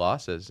detriment as your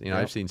losses. You know,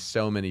 Yep. I've seen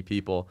so many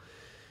people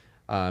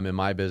in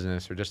my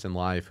business or just in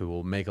life who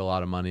will make a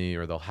lot of money,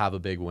 or they'll have a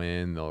big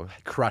win, they'll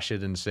crush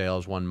it in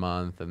sales one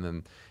month, and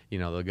then, you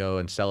know, they'll go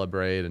and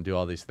celebrate and do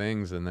all these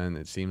things, and then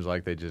it seems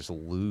like they just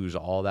lose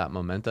all that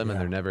momentum and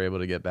they're never able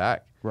to get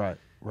back. Right.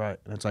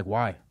 And it's like,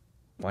 why?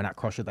 Why not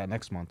crush it that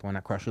next month? Why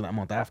not crush it that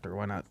month after?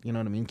 Why not, you know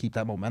what I mean? Keep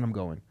that momentum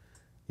going.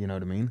 You know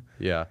what I mean?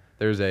 Yeah.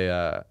 There's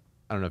I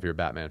don't know if you're a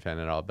Batman fan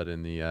at all, but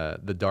in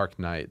the Dark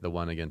Knight, the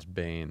one against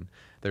Bane,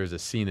 there's a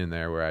scene in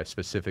there where I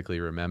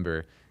specifically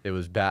remember it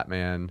was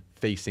Batman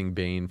facing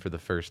Bane for the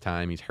first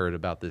time. He's heard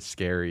about this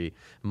scary,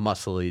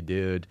 muscly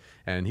dude,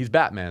 and he's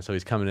Batman, so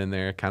he's coming in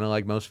there kind of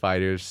like most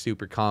fighters,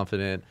 super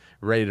confident,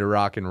 ready to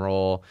rock and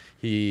roll.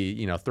 He,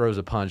 you know, throws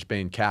a punch,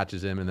 Bane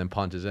catches him and then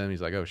punches him.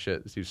 He's like, oh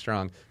shit, this dude's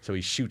strong. So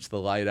he shoots the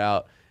light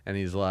out, and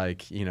he's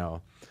like, you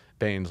know,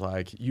 Bane's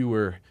like, you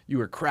were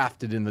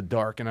crafted in the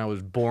dark, and I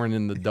was born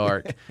in the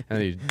dark.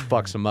 And he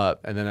fucks him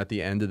up. And then at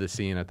the end of the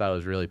scene, I thought it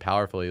was really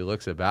powerful. He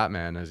looks at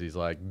Batman as he's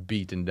like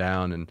beaten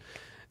down and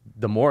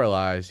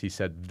demoralized. He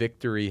said,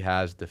 victory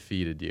has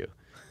defeated you.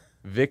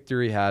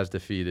 Victory has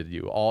defeated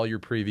you. All your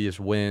previous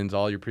wins,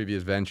 all your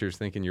previous ventures,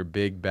 thinking you're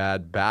big,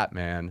 bad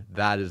Batman,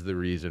 that is the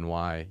reason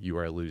why you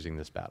are losing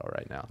this battle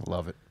right now.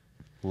 Love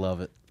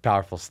it.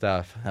 Powerful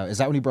stuff. Is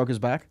that when he broke his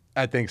back?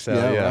 I think so,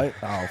 yeah. Right?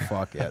 Oh,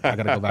 fuck yeah. I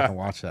got to go back and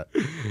watch that.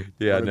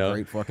 Yeah, what a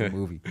great fucking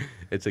movie.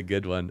 It's a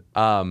good one.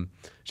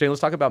 Shane,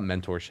 let's talk about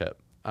mentorship.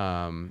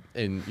 And,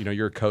 you know,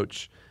 you're a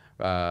coach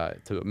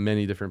to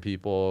many different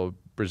people,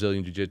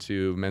 Brazilian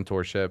Jiu-Jitsu,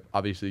 mentorship.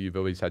 Obviously, you've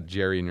always had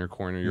Jerry in your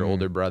corner, your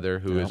older brother,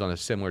 who is on a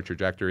similar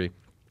trajectory.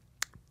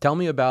 Tell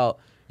me about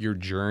your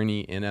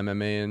journey in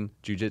MMA and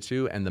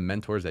Jiu-Jitsu and the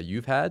mentors that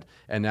you've had,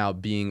 and now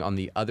being on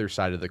the other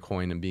side of the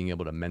coin and being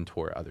able to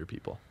mentor other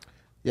people.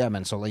 Yeah,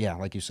 man. So, yeah,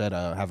 like you said,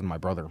 having my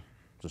brother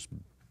just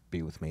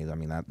be with me, I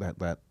mean,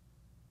 that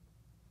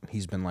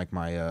he's been like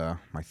my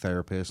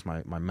therapist,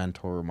 my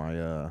mentor,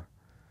 my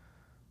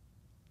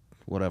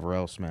whatever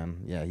else,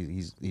 man. Yeah,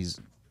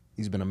 he's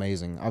been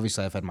amazing.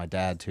 Obviously, I've had my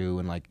dad too,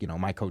 and like, you know,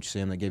 my coach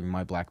Sam that gave me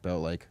my black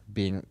belt, like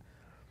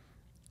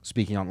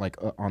speaking on like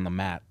on the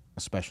mat,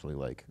 especially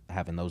like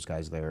having those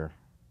guys there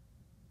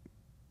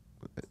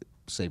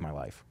saved my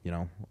life, you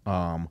know.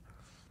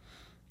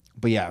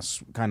 But yeah,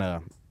 kind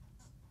of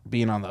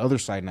being on the other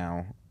side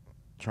now,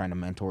 trying to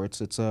mentor.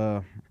 It's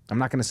I'm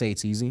not gonna say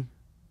it's easy,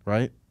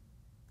 right?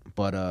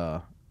 But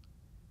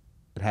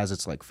it has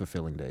its like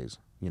fulfilling days,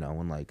 you know,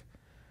 when like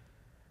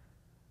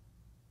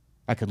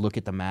I could look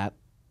at the mat,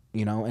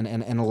 you know,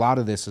 and a lot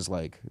of this is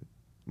like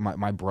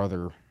my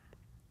brother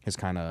has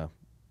kind of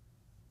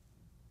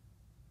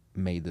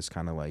made this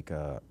kind of like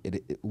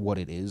what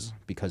it is,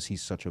 because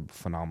he's such a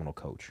phenomenal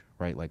coach,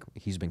 right? Like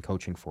he's been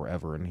coaching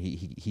forever, and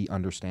he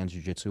understands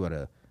jiu-jitsu at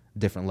a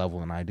different level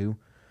than I do.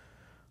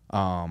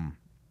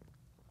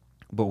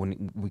 But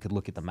when we could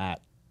look at the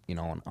mat, you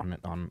know,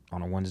 on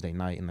a Wednesday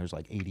night, and there's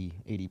like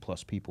 80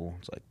 plus people,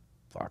 it's like,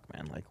 fuck,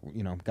 man, like,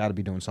 you know, got to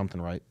be doing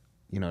something right.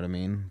 You know what I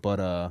mean?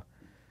 But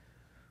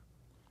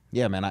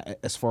yeah, man,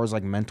 as far as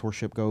like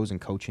mentorship goes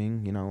and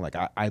coaching, you know, like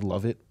I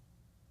love it.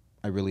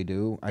 I really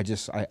do. I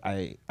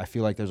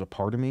feel like there's a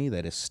part of me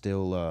that is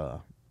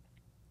still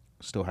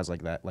has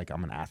like that, like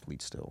I'm an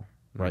athlete still,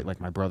 right? Mm-hmm.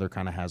 Like my brother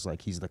kind of has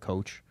like, he's the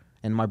coach,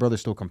 and my brother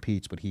still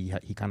competes, but he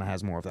kind of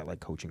has more of that like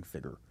coaching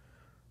figure.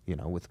 You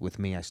know, with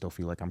me, I still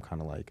feel like I'm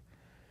kind of like,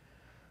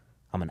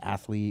 I'm an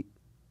athlete,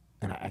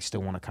 and I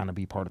still want to kind of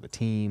be part of the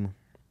team.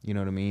 You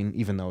know what I mean?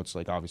 Even though it's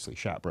like obviously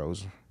shot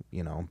bros,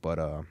 you know, but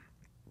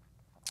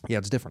yeah,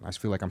 it's different. I just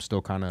feel like I'm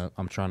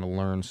trying to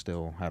learn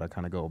still how to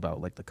kind of go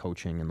about like the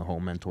coaching and the whole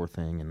mentor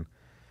thing, and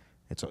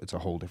it's a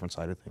whole different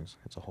side of things.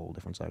 It's a whole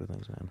different side of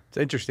things, man. It's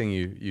interesting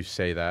you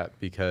say that,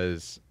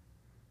 because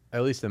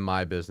at least in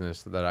my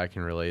business that I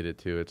can relate it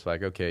to, it's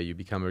like, okay, you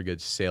become a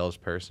good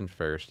salesperson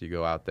first. You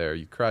go out there,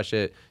 you crush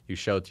it, you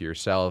show to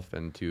yourself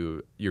and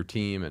to your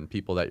team and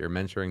people that you're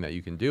mentoring that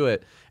you can do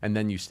it, and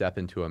then you step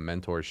into a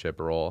mentorship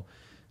role.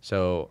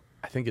 So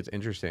I think it's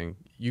interesting.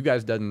 You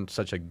guys done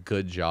such a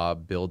good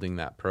job building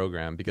that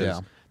program, because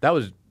that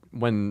was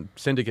when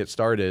Syndicate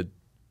started.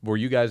 were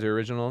you guys the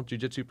original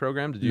jiu-jitsu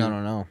program? Did you?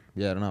 No.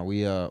 Yeah, no.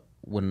 We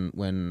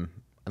when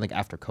I think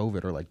after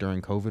COVID or like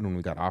during COVID when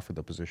we got offered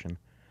the position,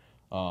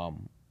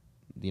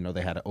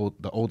 they had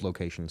the old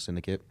location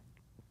Syndicate,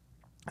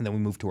 and then we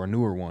moved to our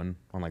newer one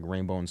on like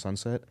Rainbow and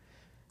Sunset,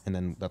 and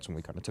then that's when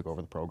we kind of took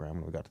over the program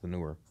and we got to the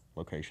newer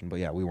location. But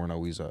yeah, we weren't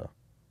always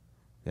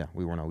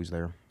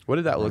there. What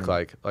did that look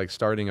like? Like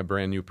starting a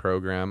brand new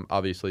program.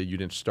 Obviously, you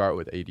didn't start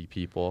with 80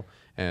 people.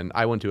 And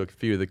I went to a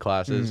few of the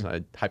classes.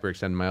 I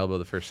hyperextended my elbow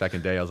the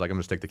second day. I was like, I'm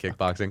going to stick to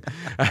kickboxing.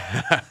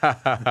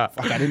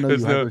 Fuck, I didn't know you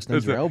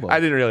hyperextended your elbow.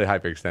 I didn't really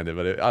hyperextend it,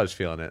 but I was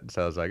feeling it.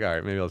 So I was like, all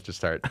right, maybe I'll just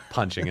start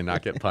punching and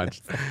not get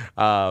punched.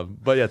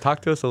 But yeah,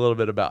 talk to us a little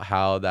bit about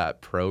how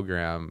that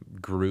program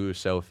grew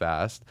so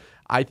fast.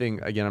 I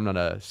think, again, I'm not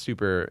a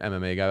super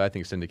MMA guy. I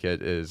think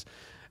Syndicate is,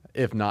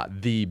 if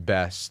not the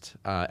best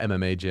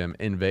MMA gym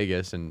in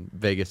Vegas, and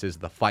Vegas is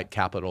the fight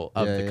capital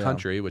of the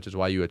country, which is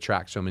why you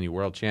attract so many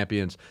world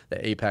champions.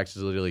 The Apex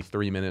is literally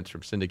 3 minutes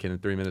from Syndicate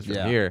and 3 minutes from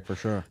here. For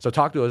sure. So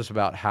talk to us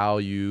about how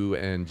you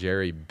and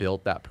Jerry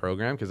built that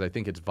program, because I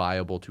think it's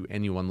viable to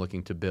anyone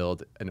looking to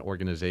build an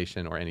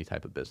organization or any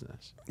type of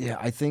business. Yeah,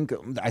 I think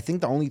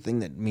the only thing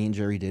that me and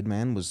Jerry did,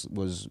 man,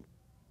 was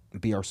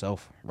be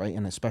ourselves, right?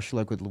 And especially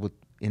like with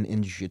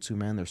in jiu-jitsu,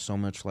 man, there's so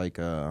much like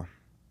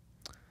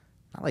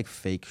not like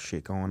fake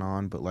shit going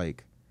on, but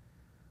like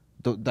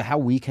the how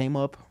we came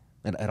up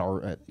at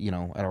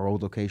our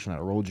old location, at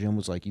our old gym,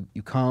 was like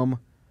you come,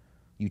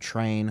 you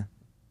train,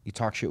 you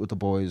talk shit with the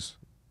boys,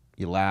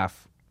 you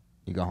laugh,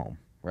 you go home,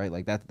 right?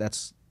 Like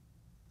that's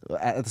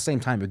at the same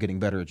time you're getting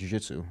better at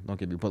jiu-jitsu, don't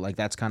get me, but like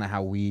that's kind of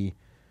how we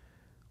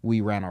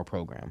ran our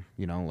program,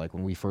 like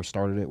when we first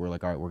started it, we're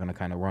like, all right, we're going to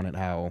kind of run it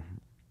how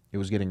it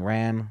was getting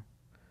ran,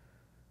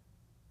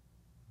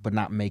 but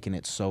not making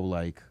it so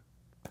like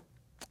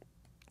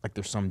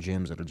there's some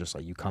gyms that are just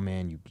like you come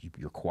in,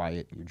 you're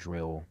quiet, you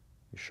drill,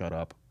 you shut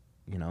up,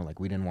 like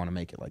we didn't want to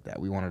make it like that.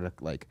 We wanted to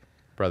like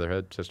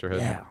brotherhood, sisterhood.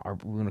 Yeah,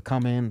 we're gonna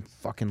come in,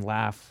 fucking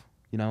laugh,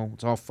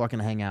 it's all fucking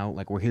hang out.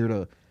 Like we're here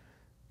to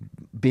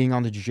being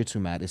on the jiu-jitsu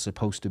mat is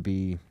supposed to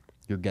be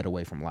your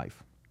getaway from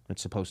life.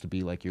 It's supposed to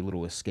be like your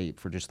little escape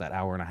for just that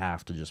hour and a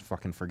half to just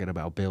fucking forget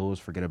about bills,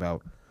 forget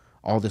about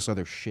all this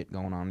other shit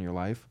going on in your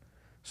life.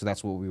 So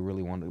that's what we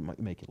really wanted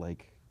to make it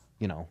like,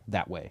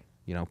 that way.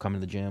 Come to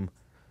the gym,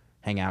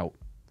 hang out,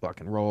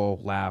 fucking roll,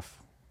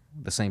 laugh.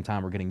 At the same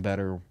time, we're getting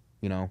better,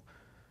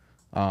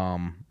 So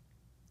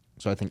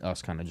I think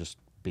us kind of just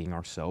being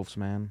ourselves,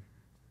 man,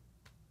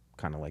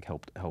 kind of like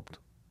helped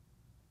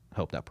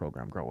that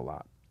program grow a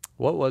lot.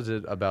 What was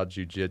it about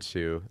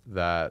jiu-jitsu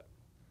that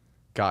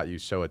got you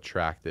so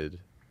attracted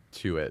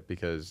to it?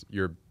 Because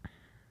your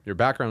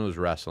background was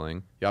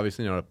wrestling. You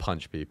obviously know how to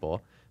punch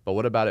people. But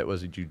what about it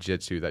was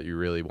jiu-jitsu that you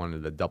really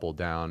wanted to double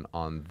down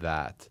on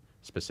that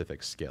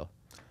specific skill?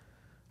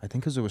 I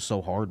think because it was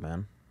so hard,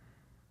 man.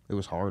 It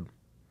was hard.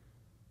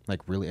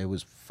 Like, really, it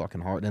was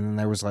fucking hard. And then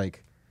there was,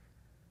 like,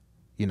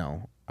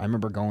 I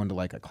remember going to,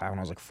 like, a class when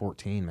I was, like,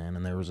 14, man.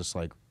 And there was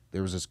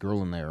this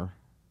girl in there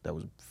that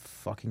was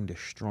fucking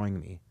destroying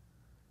me.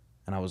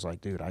 And I was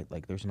like, dude, I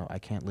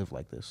can't live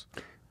like this.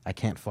 I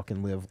can't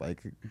fucking live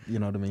like, you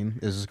know what I mean?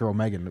 Is this girl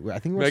Megan? I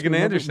think Megan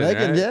Anderson,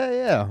 Megan, right?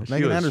 Yeah. She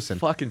Megan was Anderson.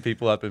 Fucking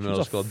people up in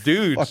middle school.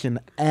 Dude. Fucking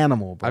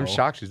animal, bro. I'm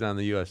shocked she's not in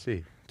the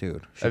UFC.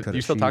 Dude.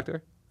 You still talk to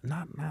her?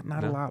 Not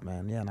a lot,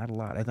 man. Yeah, not a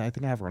lot. I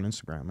think I have her on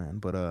Instagram, man.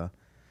 But,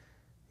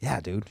 yeah,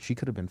 dude, she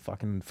could have been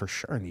fucking for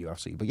sure in the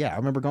UFC. But, yeah, I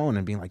remember going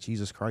and being like,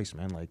 Jesus Christ,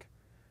 man, like,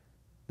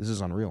 this is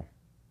unreal.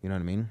 You know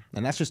what I mean?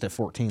 And that's just at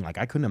 14. Like,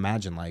 I couldn't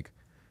imagine, like,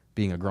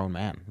 being a grown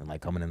man and,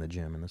 like, coming in the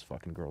gym and this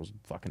fucking girl's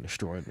fucking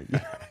destroying me. You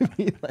know what I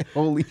mean? Like,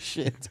 holy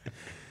shit.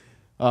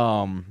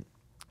 But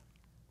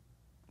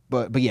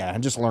yeah,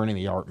 and just learning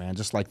the art, man.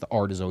 Just, like, the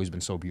art has always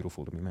been so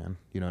beautiful to me, man.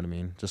 You know what I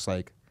mean? Just,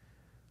 like,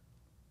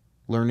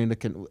 learning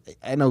to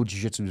I know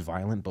jiu-jitsu is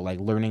violent, but like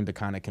learning to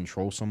kind of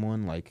control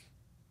someone like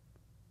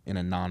in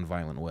a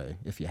non-violent way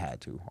if you had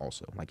to,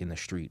 also like in the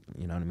street,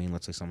 you know what I mean?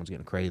 Let's say someone's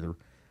getting crazy or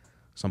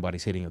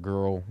somebody's hitting a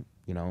girl,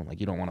 like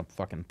you don't want to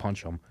fucking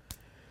punch him,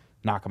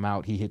 knock him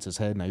out, he hits his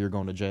head, now you're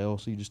going to jail,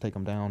 so you just take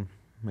him down,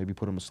 maybe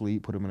put him to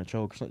sleep, put him in a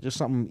choke, just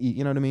something,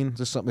 you know what I mean?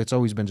 Just something. It's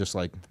always been just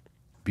like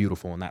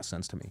beautiful in that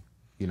sense to me,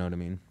 you know what I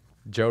mean?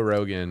 Joe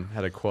Rogan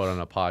had a quote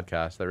on a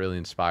podcast that really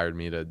inspired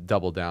me to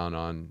double down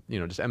on,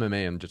 just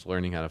MMA and just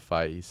learning how to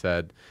fight. He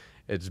said,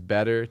 it's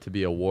better to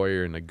be a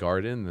warrior in a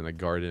garden than a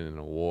garden in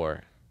a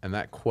war. And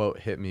that quote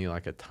hit me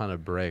like a ton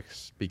of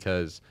bricks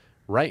because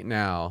right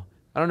now,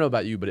 I don't know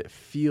about you, but it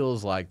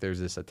feels like there's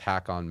this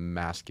attack on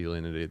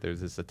masculinity.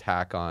 There's this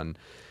attack on,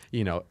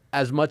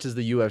 as much as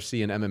the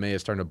UFC and MMA is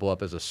starting to blow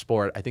up as a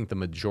sport, I think the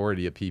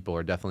majority of people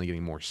are definitely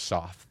getting more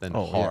soft than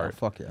hard. Yeah,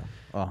 fuck yeah.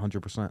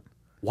 100%.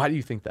 Why do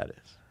you think that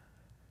is?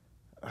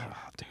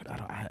 Dude,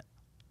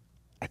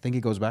 I think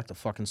it goes back to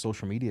fucking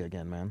social media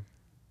again, man.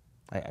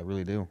 I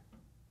really do.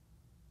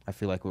 I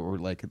feel like we're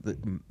like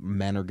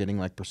men are getting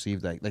like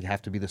perceived like they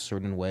have to be this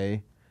certain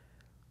way,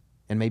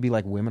 and maybe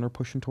like women are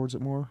pushing towards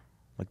it more.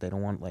 Like they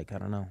don't want like I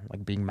don't know,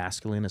 like being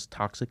masculine is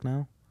toxic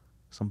now.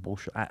 Some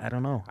bullshit. I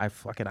don't know. I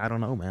don't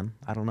know, man.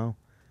 I don't know.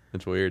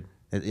 It's weird.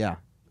 Yeah,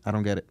 I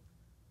don't get it.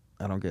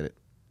 I don't get it.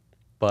 I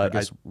But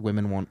guess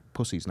women want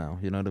pussies now.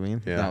 You know what I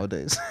mean? Yeah.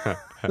 Nowadays.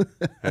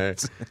 Hey,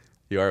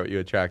 you are what you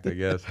attract, I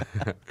guess.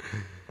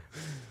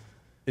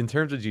 In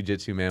terms of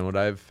jiu-jitsu, man, what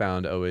I've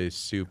found always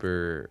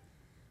super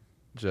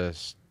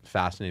just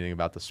fascinating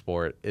about the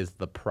sport is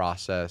the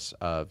process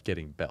of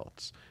getting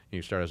belts.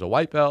 You start as a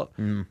white belt,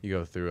 you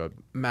go through a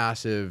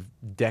massive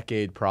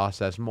decade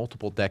process,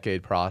 multiple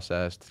decade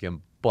process to get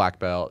black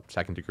belt,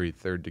 second degree,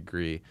 third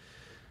degree.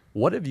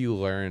 What have you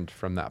learned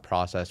from that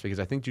process? Because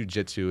I think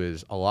jiu-jitsu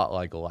is a lot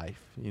like life.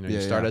 You know, you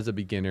start as a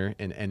beginner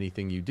in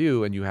anything you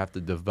do, and you have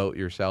to devote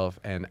yourself.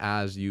 And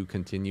as you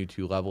continue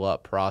to level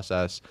up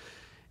process,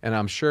 and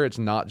I'm sure it's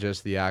not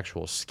just the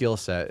actual skill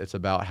set, it's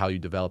about how you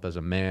develop as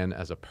a man,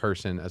 as a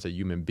person, as a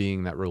human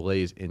being that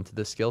relays into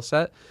the skill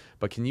set.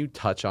 But can you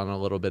touch on a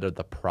little bit of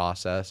the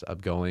process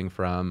of going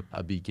from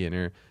a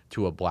beginner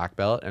to a black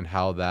belt and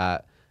how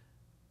that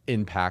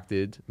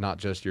impacted not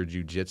just your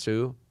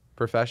jiu-jitsu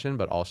profession,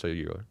 but also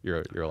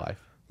your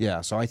life? Yeah,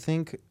 so I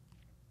think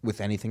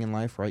with anything in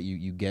life, right,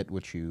 you get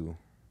what you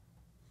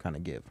kind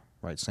of give,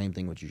 right? Same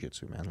thing with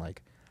jiu-jitsu, man.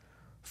 Like,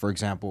 for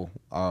example,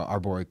 our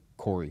boy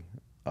Corey,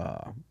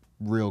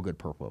 real good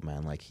purple belt,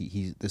 man. Like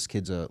this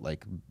kid's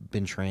like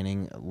been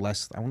training I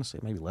want to say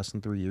maybe less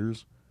than 3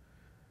 years,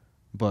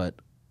 but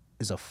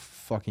is a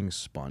fucking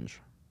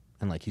sponge,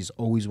 and like he's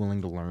always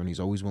willing to learn. He's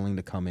always willing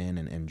to come in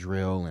and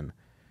drill and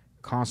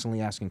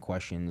constantly asking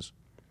questions.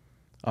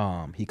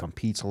 He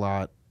competes a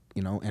lot,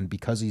 you know, and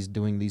because he's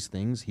doing these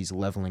things, he's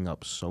leveling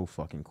up so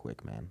fucking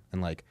quick, man.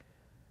 And like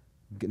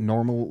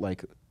normal,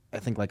 like I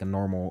think like a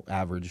normal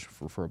average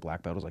for a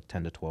black belt is like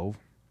 10 to 12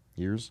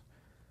 years.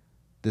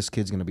 This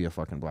kid's gonna be a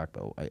fucking black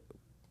belt.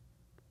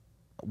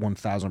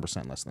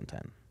 1,000% less than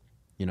 10.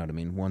 You know what I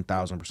mean?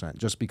 1,000%.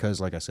 Just because,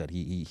 like I said,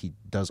 he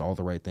does all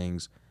the right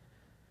things,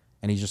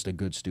 and he's just a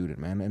good student,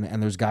 man.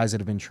 And there's guys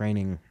that have been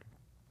training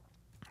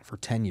for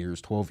 10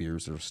 years, 12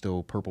 years, they're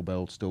still purple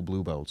belts, still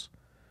blue belts,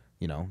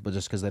 you know. But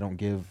just because they don't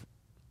give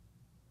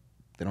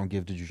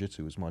to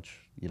jiu-jitsu as much,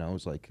 you know,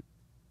 as like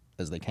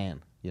as they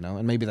can, you know.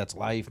 And maybe that's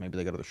life. Maybe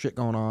they got other shit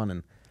going on,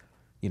 and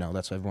you know,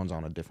 that's everyone's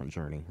on a different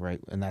journey, right?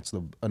 And that's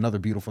another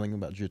beautiful thing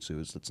about jiu-jitsu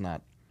is it's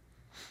not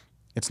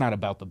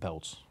about the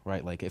belts,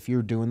 right? Like if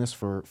you're doing this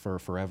for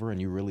forever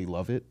and you really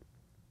love it,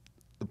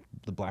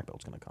 the black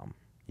belt's gonna come.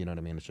 You know what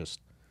I mean? It's just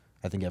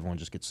I think everyone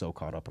just gets so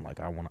caught up in like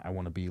I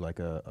want to be like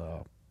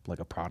a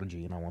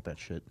prodigy, and I want that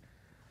shit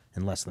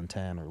in less than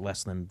 10 or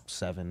less than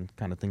 7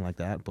 kind of thing like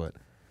that. But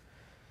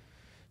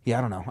yeah,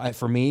 I don't know.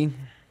 For me,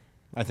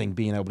 I think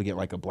being able to get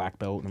like a black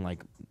belt and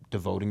like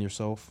devoting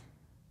yourself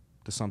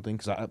to something,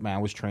 because I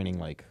was training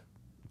like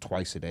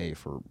twice a day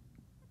for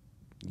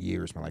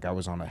years, man. Like I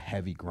was on a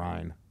heavy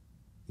grind,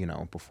 you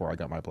know, before I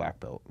got my black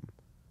belt.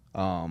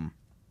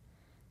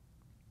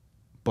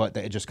 But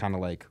it just kind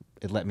of like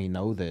it let me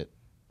know that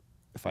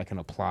if I can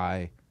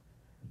apply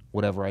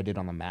whatever I did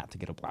on the mat to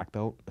get a black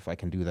belt, if I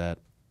can do that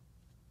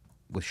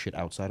with shit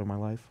outside of my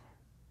life,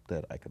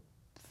 that I could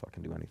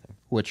fucking do anything.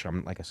 Which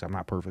like I said, I'm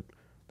not perfect.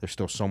 There's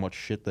still so much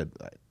shit that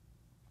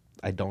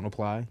I don't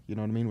apply, you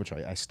know what I mean? Which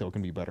I still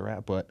can be better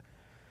at, but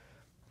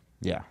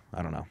yeah,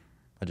 I don't know.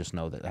 I just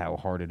know that how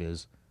hard it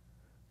is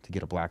to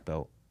get a black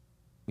belt.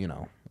 You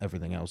know,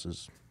 everything else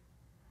is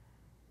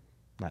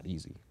not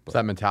easy. It's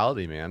that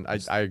mentality, man.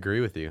 I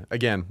agree with you.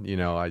 Again, you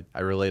know, I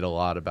relate a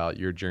lot about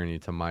your journey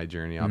to my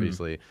journey.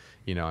 Obviously,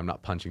 you know, I'm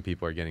not punching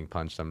people or getting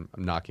punched. I'm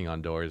knocking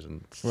on doors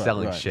and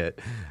selling shit.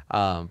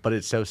 But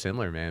it's so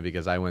similar, man,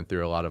 because I went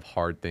through a lot of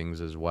hard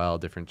things as well,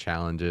 different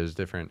challenges,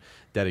 different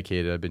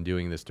dedicated. I've been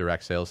doing this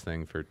direct sales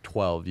thing for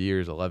 12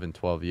 years, 11,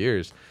 12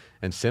 years.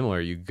 And similar,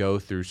 you go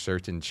through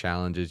certain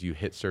challenges, you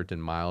hit certain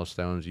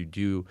milestones, you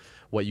do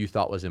what you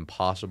thought was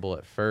impossible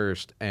at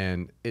first,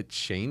 and it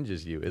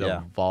changes you. It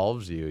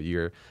evolves you.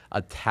 You're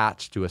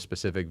attached to a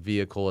specific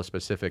vehicle, a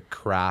specific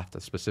craft, a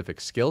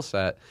specific skill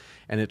set.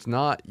 And it's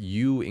not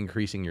you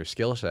increasing your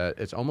skill set.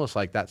 It's almost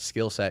like that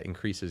skill set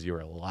increases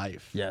your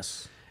life.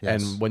 Yes.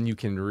 And when you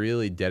can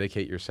really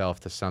dedicate yourself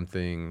to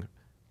something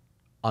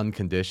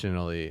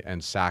unconditionally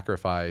and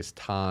sacrifice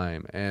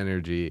time,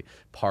 energy,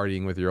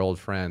 partying with your old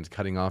friends,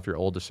 cutting off your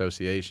old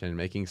association,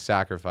 making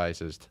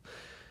sacrifices,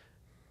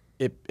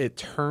 it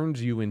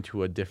turns you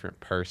into a different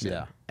person.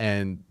 Yeah.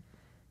 And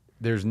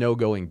there's no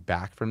going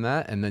back from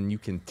that. And then you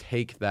can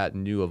take that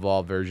new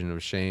evolved version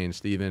of Shane,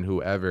 Steven,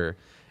 whoever,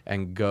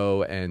 and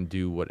go and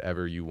do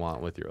whatever you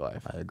want with your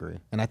life. I agree.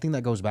 And I think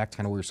that goes back to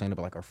kind of what we were saying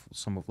about like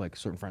some of like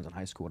certain friends in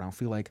high school. And I don't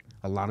feel like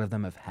a lot of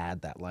them have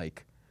had that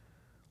like,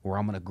 where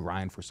I'm going to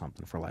grind for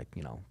something for like,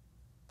 you know,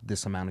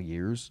 this amount of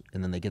years,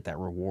 and then they get that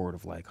reward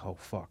of like, oh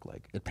fuck,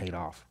 like it paid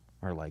off,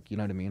 or like, you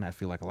know what I mean? I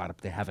feel like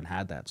they haven't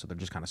had that, so they're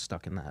just kind of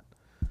stuck in that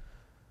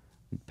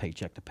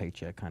paycheck to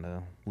paycheck kind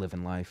of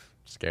living life.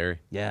 Scary.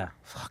 Yeah,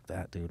 fuck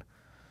that, dude.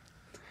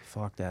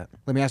 Fuck that.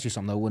 Let me ask you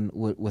something though.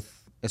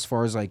 With as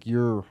far as like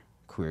your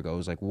career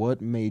goes, like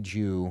what made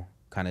you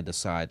kind of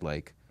decide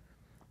like,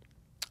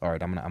 all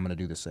right, I'm gonna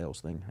do the sales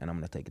thing and I'm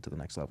gonna take it to the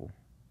next level?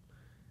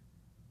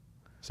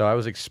 So I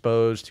was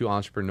exposed to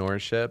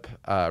entrepreneurship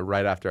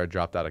right after I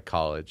dropped out of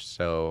college.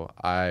 So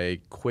I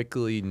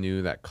quickly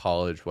knew that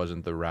college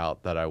wasn't the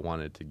route that I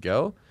wanted to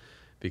go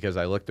because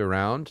I looked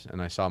around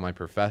and I saw my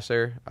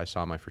professor, I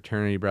saw my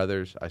fraternity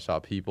brothers, I saw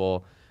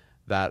people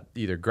that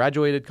either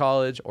graduated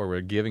college or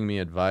were giving me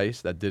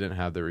advice that didn't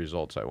have the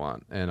results I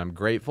want. And I'm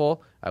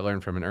grateful. I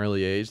learned from an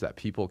early age that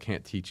people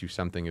can't teach you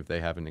something if they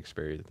haven't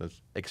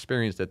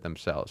experienced it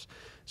themselves.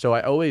 So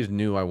I always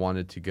knew I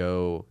wanted to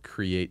go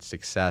create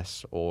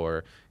success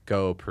or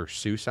go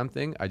pursue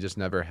something. I just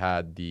never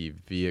had the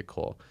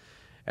vehicle.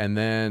 And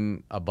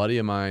then a buddy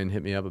of mine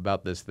hit me up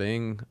about this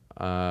thing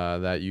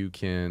that you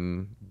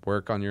can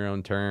work on your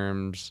own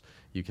terms.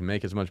 You can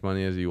make as much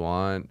money as you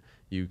want.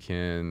 You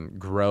can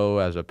grow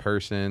as a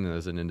person,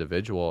 as an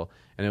individual.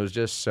 And it was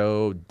just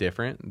so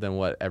different than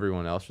what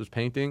everyone else was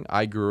painting.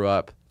 I grew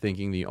up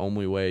thinking the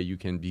only way you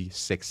can be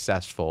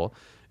successful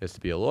is to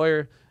be a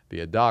lawyer,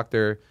 be a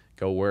doctor,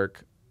 go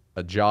work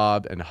a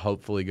job, and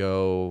hopefully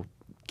go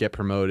get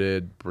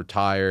promoted,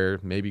 retire,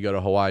 maybe go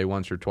to Hawaii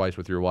once or twice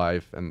with your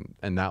wife,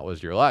 and that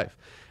was your life.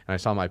 And I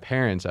saw my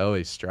parents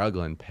always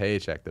struggling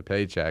paycheck to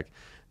paycheck,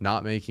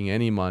 not making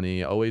any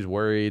money, always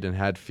worried and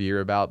had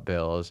fear about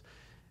bills.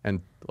 And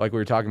like we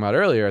were talking about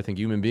earlier, I think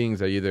human beings,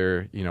 they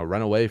either,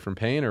 run away from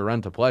pain or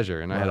run to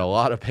pleasure. And I had a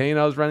lot of pain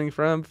I was running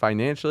from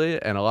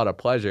financially and a lot of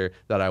pleasure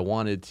that I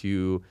wanted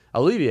to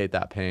alleviate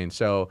that pain.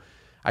 So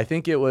I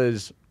think it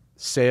was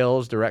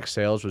sales, direct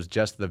sales was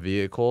just the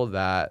vehicle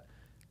that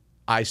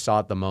I saw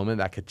at the moment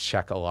that could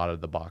check a lot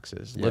of the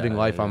boxes. Living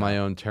life on my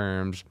own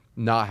terms,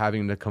 not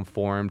having to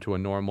conform to a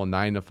normal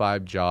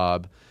 9-to-5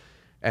 job.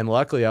 And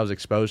luckily, I was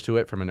exposed to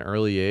it from an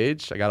early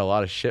age. I got a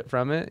lot of shit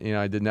from it.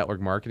 I did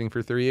network marketing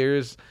for 3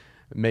 years,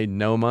 made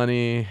no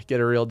money. Get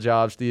a real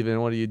job,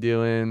 Steven. What are you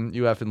doing?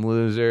 You effing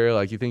loser.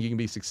 Like, you think you can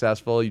be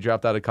successful? You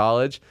dropped out of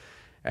college.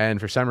 And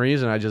for some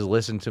reason, I just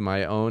listened to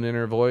my own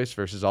inner voice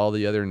versus all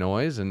the other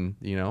noise. And,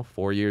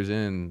 4 years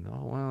in,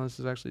 oh, wow, this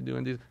is actually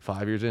doing these.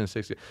 5 years in,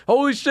 6 years.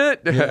 Holy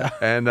shit. Yeah.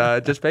 And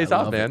it just pays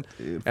off, man.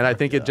 And I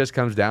think it just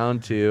comes down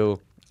to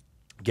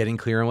getting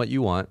clear on what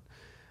you want.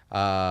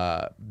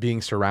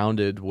 Being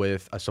surrounded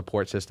with a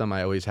support system.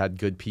 I always had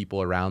good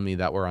people around me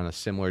that were on a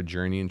similar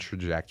journey and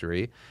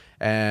trajectory,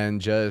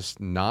 and just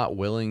not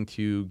willing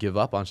to give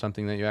up on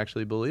something that you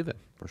actually believe in.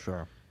 For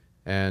sure.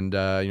 And,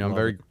 I'm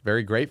very,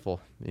 very grateful,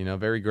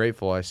 very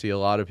grateful. I see a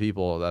lot of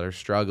people that are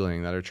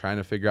struggling, that are trying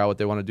to figure out what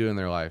they want to do in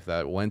their life,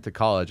 that went to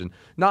college, and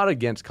not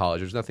against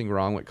college. There's nothing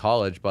wrong with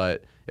college,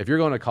 but if you're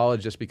going to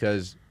college just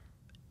because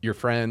your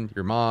friend,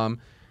 your mom,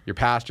 your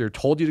pastor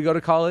told you to go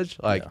to college,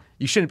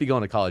 you shouldn't be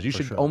going to college. You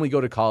should only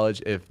go to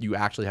college if you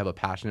actually have a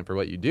passion for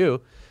what you do.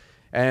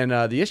 And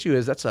the issue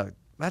is that's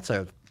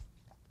a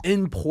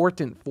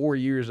important 4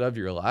 years of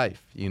your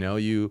life.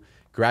 You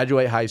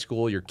graduate high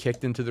school, you're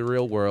kicked into the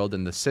real world,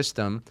 and the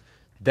system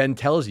then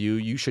tells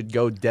you should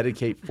go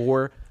dedicate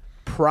 4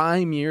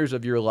 prime years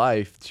of your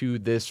life to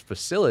this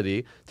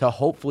facility to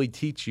hopefully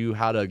teach you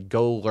how to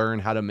go learn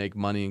how to make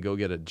money and go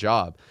get a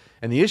job.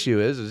 And the issue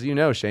is, as you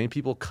know, Shane,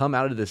 people come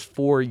out of this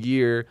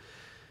 4-year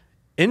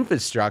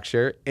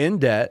infrastructure in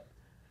debt,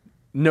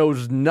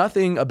 knows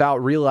nothing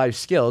about real life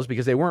skills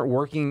because they weren't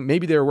working.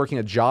 Maybe they were working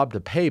a job to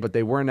pay, but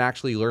they weren't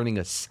actually learning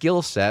a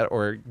skill set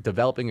or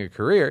developing a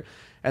career.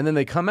 And then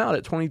they come out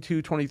at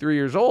 22, 23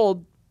 years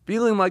old,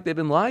 feeling like they've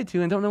been lied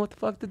to and don't know what the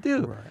fuck to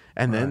do. Right.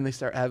 And then they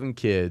start having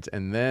kids,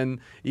 and then,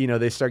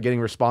 they start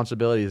getting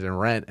responsibilities and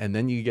rent, and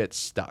then you get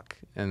stuck.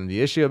 And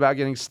the issue about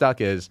getting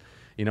stuck is,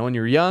 when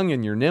you're young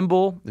and you're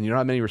nimble and you don't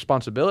have many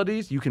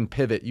responsibilities, you can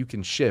pivot, you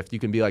can shift, you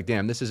can be like,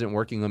 damn, this isn't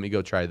working, let me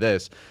go try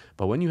this.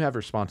 But when you have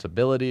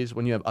responsibilities,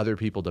 when you have other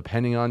people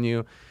depending on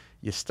you,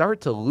 you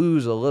start to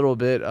lose a little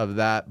bit of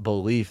that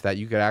belief that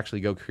you could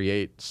actually go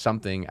create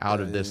something out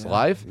of this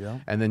life,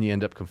 and then you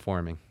end up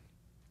conforming.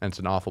 And it's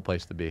an awful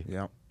place to be.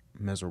 Yeah,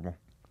 miserable.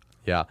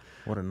 Yeah.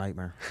 What a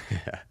nightmare.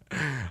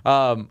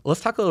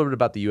 Let's talk a little bit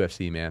about the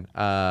UFC, man.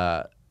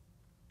 I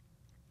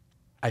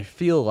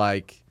feel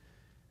like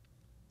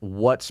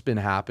what's been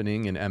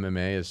happening in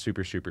MMA is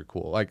super, super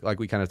cool. Like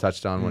we kind of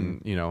touched on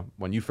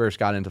when you first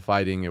got into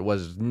fighting, it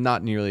was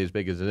not nearly as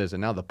big as it is. And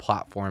now the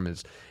platform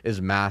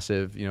is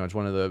massive. It's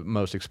one of the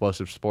most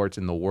explosive sports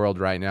in the world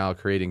right now,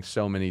 creating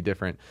so many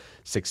different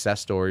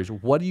success stories.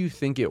 What do you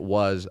think it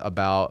was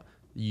about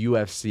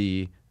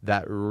UFC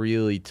that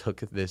really took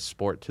this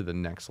sport to the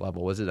next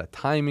level? Was it a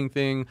timing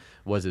thing?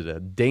 Was it a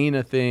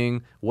Dana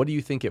thing? What do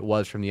you think it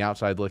was from the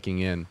outside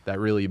looking in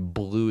that really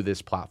blew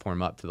this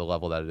platform up to the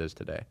level that it is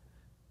today?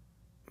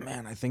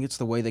 Man, I think it's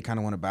the way they kind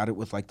of went about it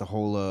with like the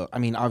whole,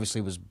 obviously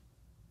it was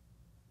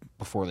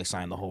before they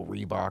signed the whole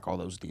Reebok, all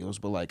those deals,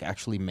 but like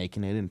actually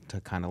making it into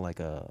kind of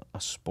like a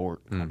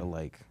sport, kind of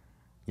like,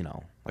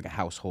 like a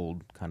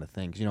household kind of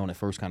thing. 'Cause, when it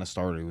first kind of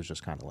started, it was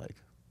just kind of like,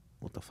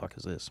 what the fuck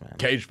is this, man?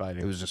 Cage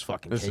fighting. It was just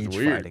fucking cage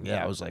fighting.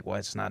 Yeah, I was like, well,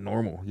 it's not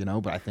normal,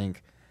 But I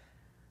think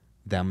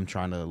them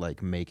trying to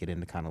like make it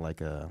into kind of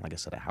like like I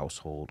said, a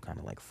household, kind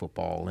of like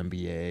football,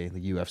 NBA,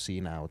 the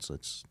UFC now.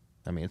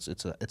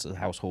 It's a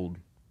household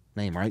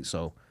name, right?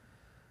 So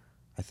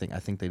I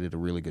think they did a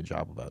really good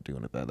job about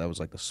doing it. That was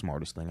like the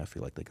smartest thing I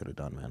feel like they could have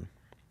done, man.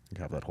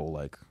 You have that whole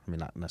like, I mean,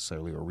 not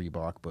necessarily a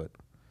Reebok, but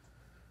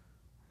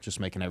just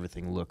making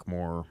everything look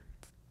more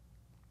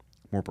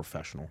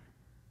professional.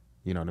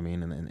 You know what I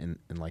mean?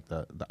 In like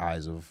the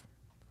eyes of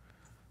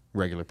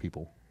regular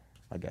people,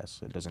 I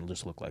guess. It doesn't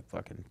just look like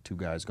fucking two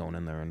guys going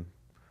in there and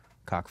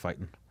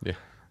cockfighting. Yeah.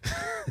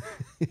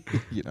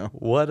 You know?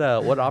 What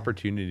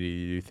opportunity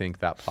do you think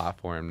that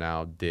platform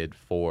now did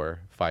for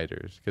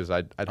fighters? Because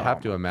I'd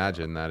have to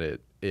imagine that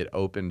it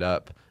opened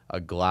up a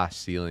glass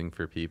ceiling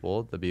for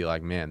people to be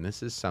like, man,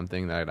 this is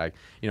something that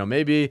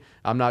maybe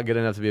I'm not good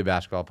enough to be a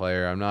basketball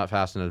player, I'm not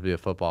fast enough to be a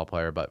football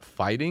player, but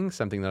fighting,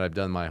 something that I've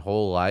done my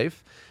whole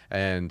life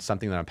and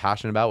something that I'm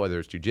passionate about, whether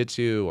it's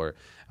jiu-jitsu or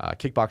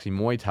kickboxing,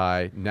 Muay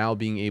Thai, now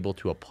being able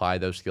to apply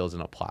those skills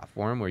in a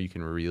platform where you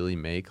can really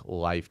make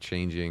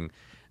life-changing,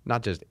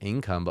 not just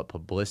income, but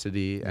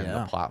publicity and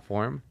the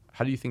platform.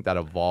 How do you think that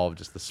evolved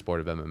just the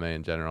sport of MMA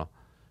in general?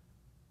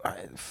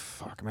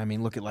 I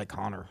mean, look at like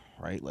Connor,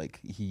 right?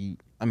 Like he's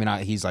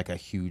like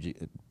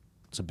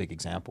it's a big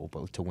example,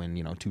 but to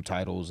win, 2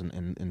 titles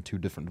in 2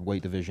 different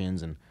weight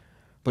divisions,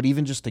 but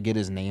even just to get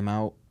his name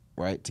out,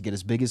 right? To get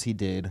as big as he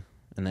did,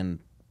 and then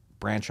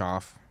branch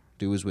off,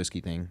 do his whiskey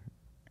thing,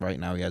 right?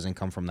 Now he has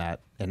income from that,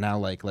 and now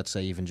like let's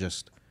say even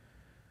just,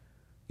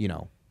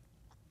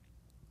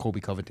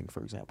 Colby Covington,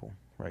 for example,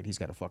 right? He's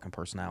got a fucking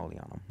personality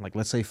on him. Like,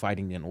 let's say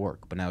fighting didn't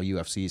work, but now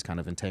UFC is kind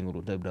of entangled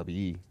with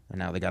WWE, and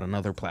now they got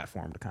another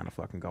platform to kind of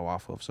fucking go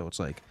off of. So it's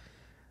like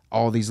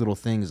all these little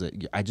things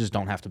that I just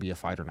don't have to be a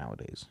fighter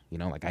nowadays.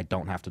 Like I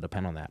don't have to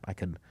depend on that. I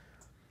could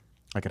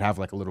have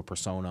like a little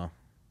persona,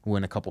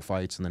 win a couple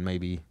fights, and then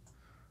maybe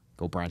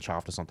go branch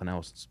off to something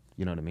else.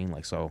 You know what I mean?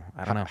 Like, so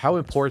I don't know. How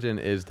important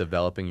is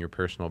developing your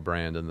personal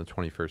brand in the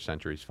 21st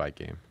century's fight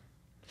game?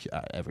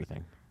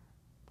 Everything.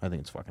 I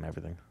think it's fucking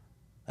everything.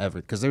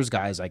 Because there's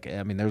guys like,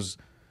 I mean, there's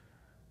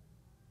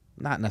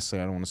not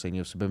necessarily, I don't want to say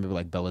UFC, but maybe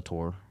like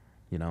Bellator,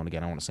 and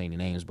again, I don't want to say any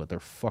names, but they're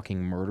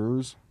fucking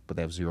murderers, but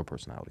they have zero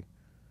personality.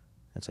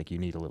 It's like you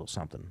need a little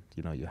something,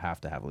 you have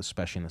to have,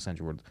 especially in the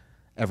century where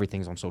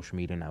everything's on social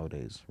media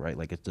nowadays, right?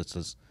 Like it's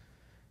just,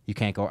 you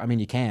can't go, I mean,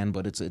 you can,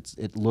 but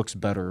it looks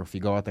better if you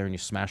go out there and you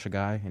smash a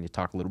guy and you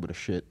talk a little bit of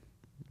shit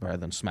rather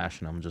than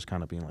smashing them, just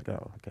kind of being like,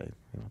 oh, okay,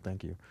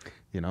 thank you.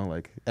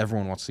 Like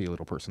everyone wants to see a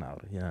little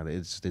personality.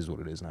 It is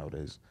what it is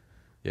nowadays.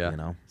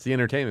 Yeah. It's the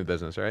entertainment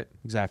business, right?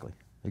 Exactly.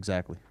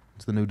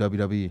 It's the new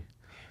WWE.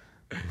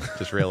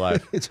 Just real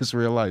life. It's just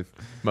real life.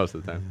 Most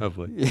of the time,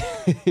 hopefully.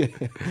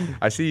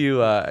 I see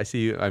you. I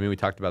mean, we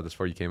talked about this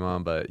before you came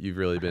on, but you've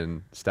really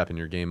been stepping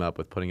your game up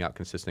with putting out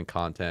consistent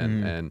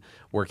content and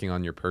working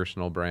on your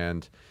personal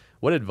brand.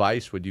 What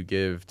advice would you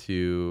give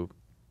to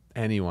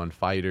anyone,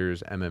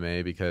 fighters,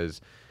 MMA?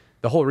 Because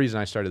the whole reason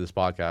I started this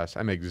podcast,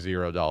 I make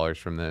 $0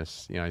 from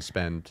this. I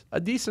spend a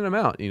decent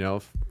amount,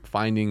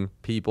 finding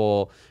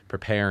people,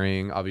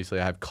 preparing. Obviously,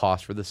 I have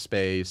costs for the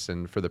space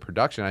and for the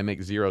production. I make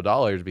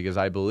 $0 because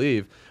I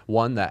believe,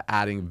 one, that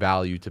adding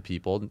value to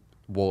people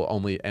will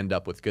only end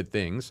up with good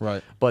things.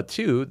 Right. But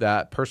 2,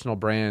 that personal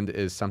brand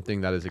is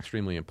something that is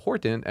extremely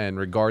important. And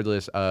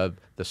regardless of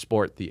the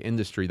sport, the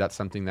industry, that's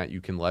something that you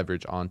can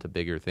leverage onto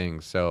bigger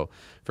things. So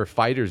for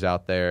fighters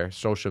out there,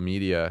 social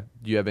media,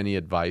 do you have any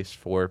advice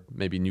for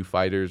maybe new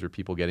fighters or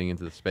people getting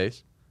into the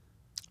space?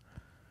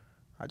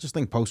 I just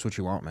think post what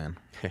you want, man.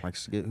 Like,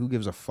 who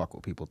gives a fuck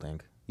what people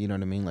think? You know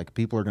what I mean? Like,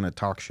 people are going to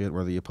talk shit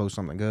whether you post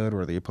something good,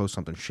 whether you post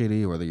something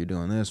shitty, whether you're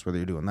doing this, whether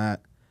you're doing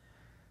that.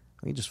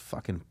 I mean, just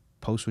fucking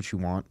post what you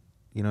want.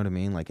 You know what I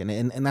mean? Like,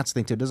 and that's the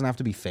thing, too. It doesn't have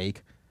to be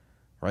fake,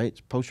 right?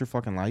 Just post your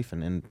fucking life.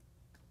 And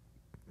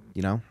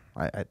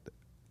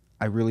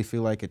I really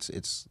feel like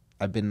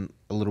I've been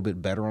a little bit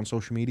better on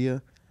social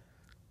media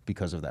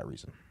because of that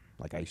reason.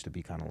 Like, I used to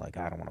be kind of like,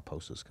 I don't want to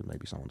post this because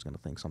maybe someone's going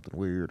to think something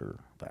weird,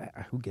 but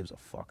who gives a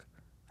fuck?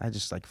 I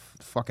just like,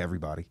 fuck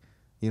everybody.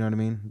 You know what I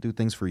mean? Do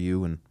things for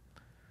you, and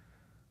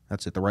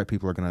that's it. The right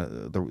people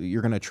are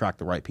you're gonna attract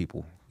the right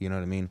people. You know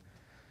what I mean?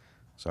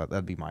 So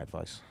that'd be my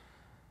advice.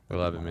 I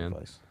love it, man.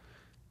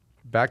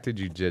 Back to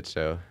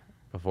jiu-jitsu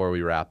before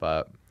we wrap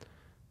up.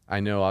 I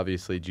know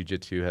obviously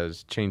jiu-jitsu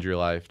has changed your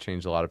life,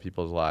 changed a lot of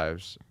people's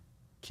lives.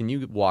 Can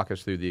you walk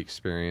us through the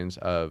experience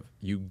of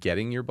you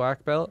getting your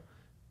black belt,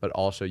 but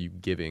also you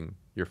giving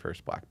your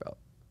first black belt?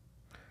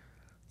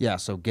 Yeah,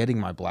 so getting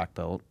my black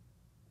belt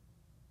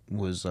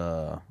was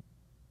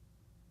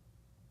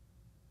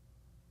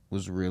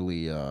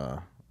really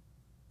I'm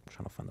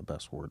trying to find the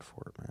best word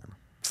for it, man.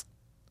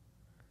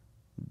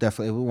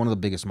 Definitely one of the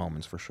biggest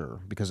moments for sure,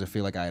 because I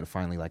feel like I had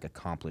finally like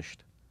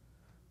accomplished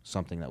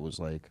something that was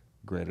like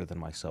greater than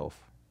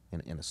myself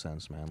in a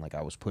sense, man. Like,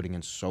 I was putting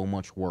in so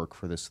much work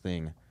for this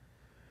thing,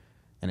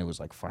 and it was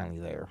like finally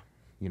there.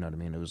 You know what I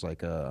mean? It was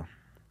like I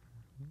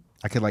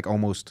could like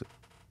almost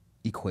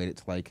equate it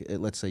to like,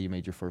 let's say you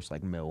made your first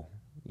like mill,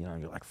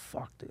 and you're like,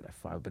 fuck, dude,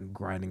 I've been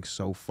grinding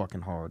so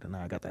fucking hard, and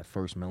now I got that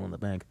first mill in the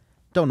bank.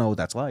 Don't know what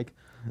that's like.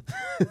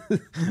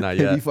 Not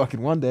yet. Maybe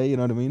fucking one day, you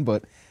know what I mean?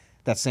 But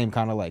that same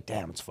kind of like,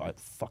 damn,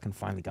 fucking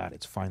finally got it.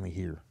 It's finally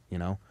here,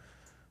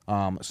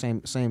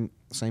 Same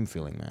Same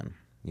feeling, man.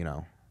 You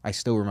know, I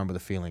still remember the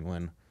feeling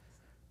when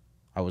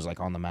I was like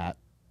on the mat,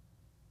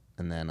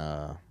 and then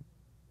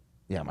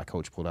my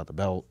coach pulled out the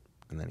belt,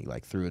 and then he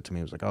like threw it to me.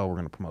 He was like, "Oh, we're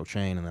gonna promote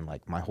Shane," and then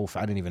like I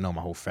didn't even know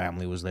my whole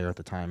family was there at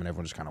the time, and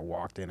everyone just kind of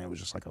walked in. It was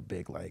just like a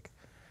big like,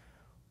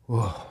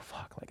 whoa,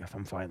 fuck, like if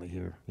I'm finally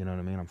here, you know what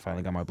I mean? I'm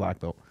finally got my black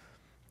belt,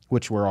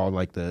 which we're all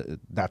like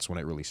that's when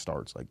it really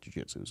starts. Like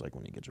jiu-jitsu is like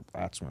when you get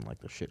that's when like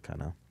the shit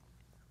kind of,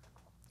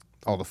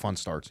 all the fun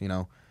starts, you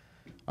know?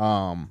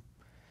 But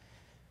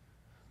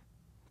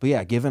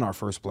yeah, given our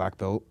first black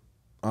belt,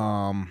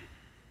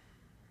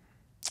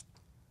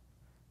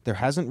 there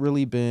hasn't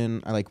really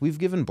been like we've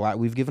given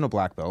a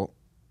black belt,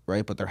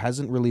 right? But there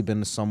hasn't really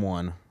been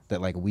someone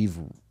that like we've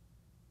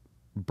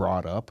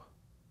brought up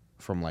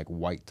from like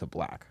white to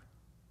black.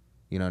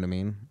 You know what I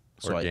mean?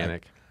 So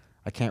Organic.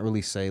 I can't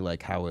really say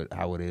like how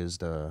it is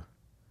to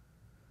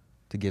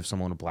give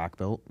someone a black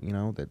belt, you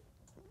know, that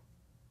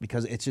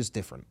because it's just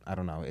different. I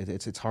don't know.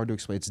 It's hard to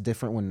explain. It's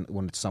different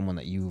when it's someone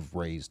that you've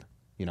raised,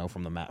 you know,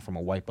 from the mat, from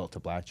a white belt to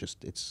black.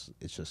 It's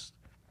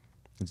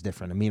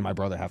different. And me and my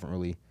brother haven't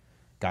really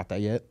got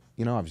that yet.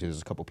 You know, obviously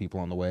there's a couple people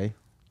on the way,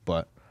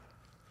 but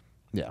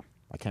yeah,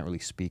 I can't really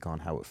speak on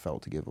how it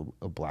felt to give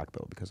a black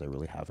belt because I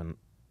really haven't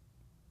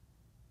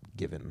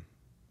given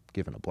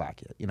a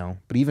black yet, you know.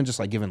 But even just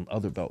like giving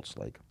other belts,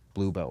 like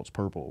blue belts,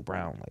 purple,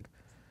 brown, like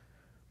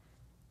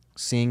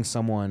seeing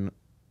someone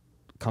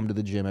come to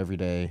the gym every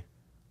day,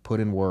 put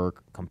in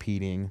work,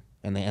 competing,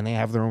 and they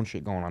have their own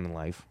shit going on in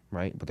life,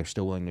 right? But they're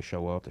still willing to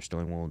show up. They're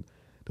still willing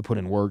to put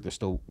in work. They're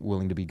still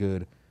willing to be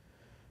good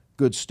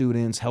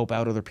students, help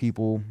out other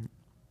people.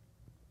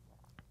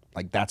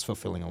 Like that's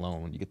fulfilling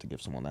alone when you get to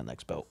give someone that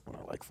next belt. And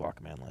they're like,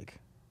 fuck, man, like,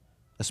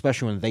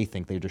 especially when they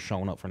think they're just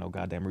showing up for no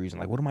goddamn reason.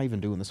 Like, what am I even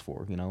doing this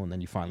for, you know? And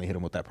then you finally hit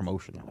them with that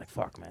promotion. They're like,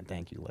 fuck, man,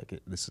 thank you. Like,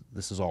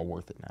 this is all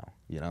worth it now,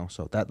 you know?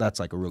 So that's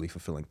like a really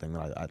fulfilling thing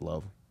that I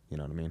love. You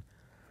know what I mean?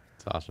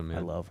 It's awesome, man.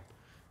 I love.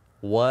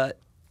 What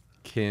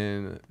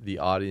can the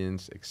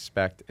audience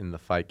expect in the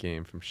fight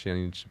game from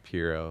Shane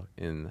Shapiro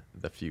in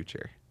the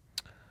future?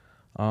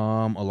 A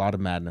lot of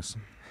madness.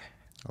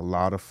 A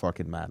lot of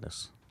fucking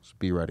madness. So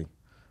be ready.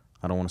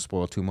 I don't want to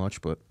spoil too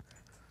much, but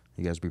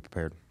you guys be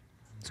prepared.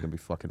 It's going to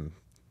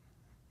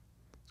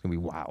be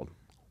wild.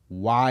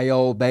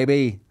 Wild,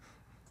 baby.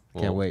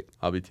 Can't wait.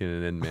 I'll be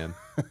tuning in, man.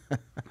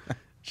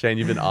 Shane,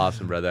 you've been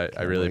awesome, brother.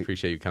 I really wait.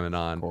 appreciate you coming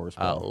on. Of course,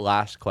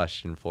 last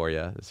question for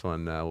you. This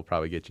one will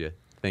probably get you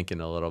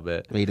thinking a little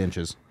bit. 8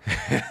 inches.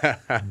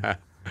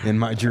 In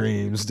my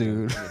dreams,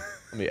 dude.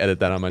 Let me edit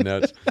that on my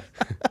notes.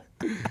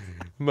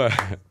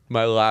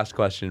 My last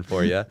question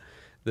for you.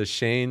 The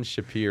Shane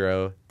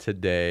Shapiro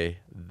today,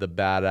 the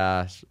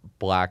badass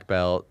black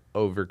belt,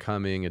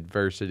 overcoming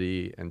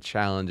adversity and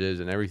challenges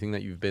and everything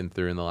that you've been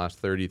through in the last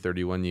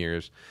 31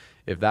 years.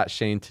 If that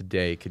Shane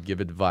today could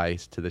give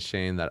advice to the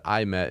Shane that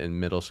I met in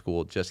middle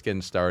school, just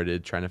getting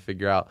started, trying to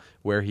figure out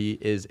where he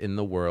is in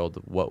the world,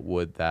 what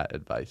would that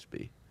advice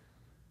be?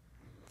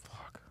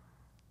 Fuck.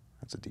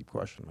 That's a deep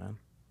question, man.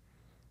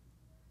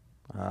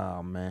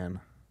 Oh, man.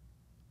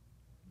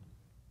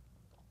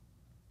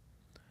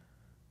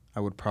 I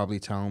would probably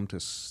tell him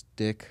to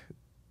stay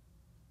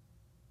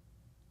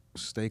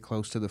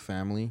close to the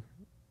family,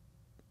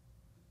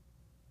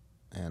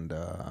 and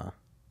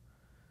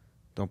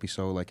don't be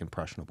so like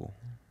impressionable.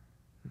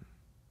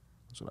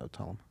 That's what I would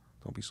tell him.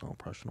 Don't be so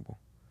impressionable.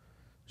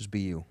 Just be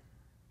you.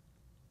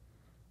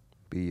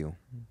 Be you.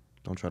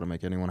 Don't try to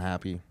make anyone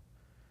happy.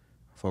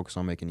 Focus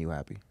on making you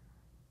happy.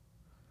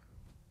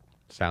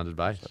 Sound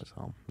advice. That's what I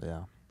tell him.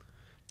 Yeah.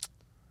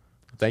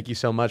 Thank you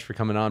so much for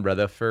coming on,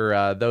 brother.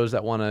 For those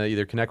that want to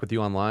either connect with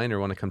you online or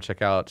want to come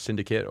check out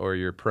Syndicate or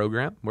your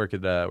program, where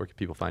could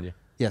people find you?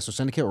 Yeah, so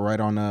Syndicate, we're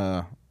right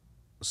on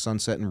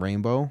Sunset and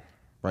Rainbow,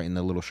 right in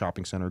the little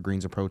shopping center,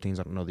 Greens and Proteins.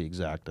 I don't know the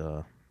exact.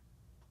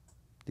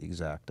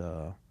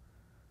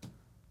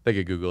 They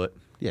could Google it.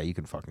 Yeah, you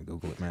can fucking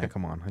Google it, man.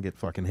 Come on, I get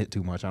fucking hit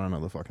too much. I don't know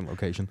the fucking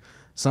location.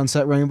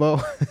 Sunset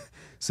Rainbow,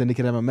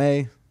 Syndicate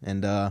MMA,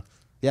 and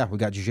yeah, we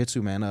got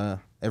jiu-jitsu, man.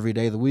 Every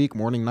day of the week,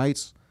 morning,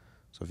 nights.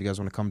 So if you guys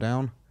want to come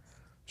down,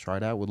 try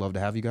it out. We'd love to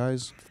have you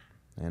guys.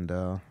 And,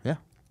 yeah.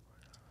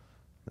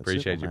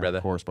 Appreciate you, man. Brother.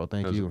 Of course, bro.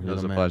 Thank you. It You're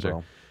was the a man, pleasure.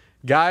 bro.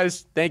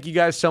 Guys, thank you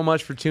guys so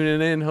much for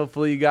tuning in.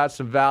 Hopefully you got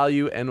some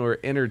value and were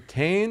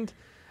entertained.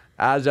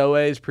 As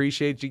always,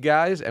 appreciate you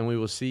guys, and we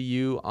will see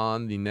you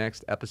on the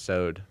next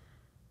episode.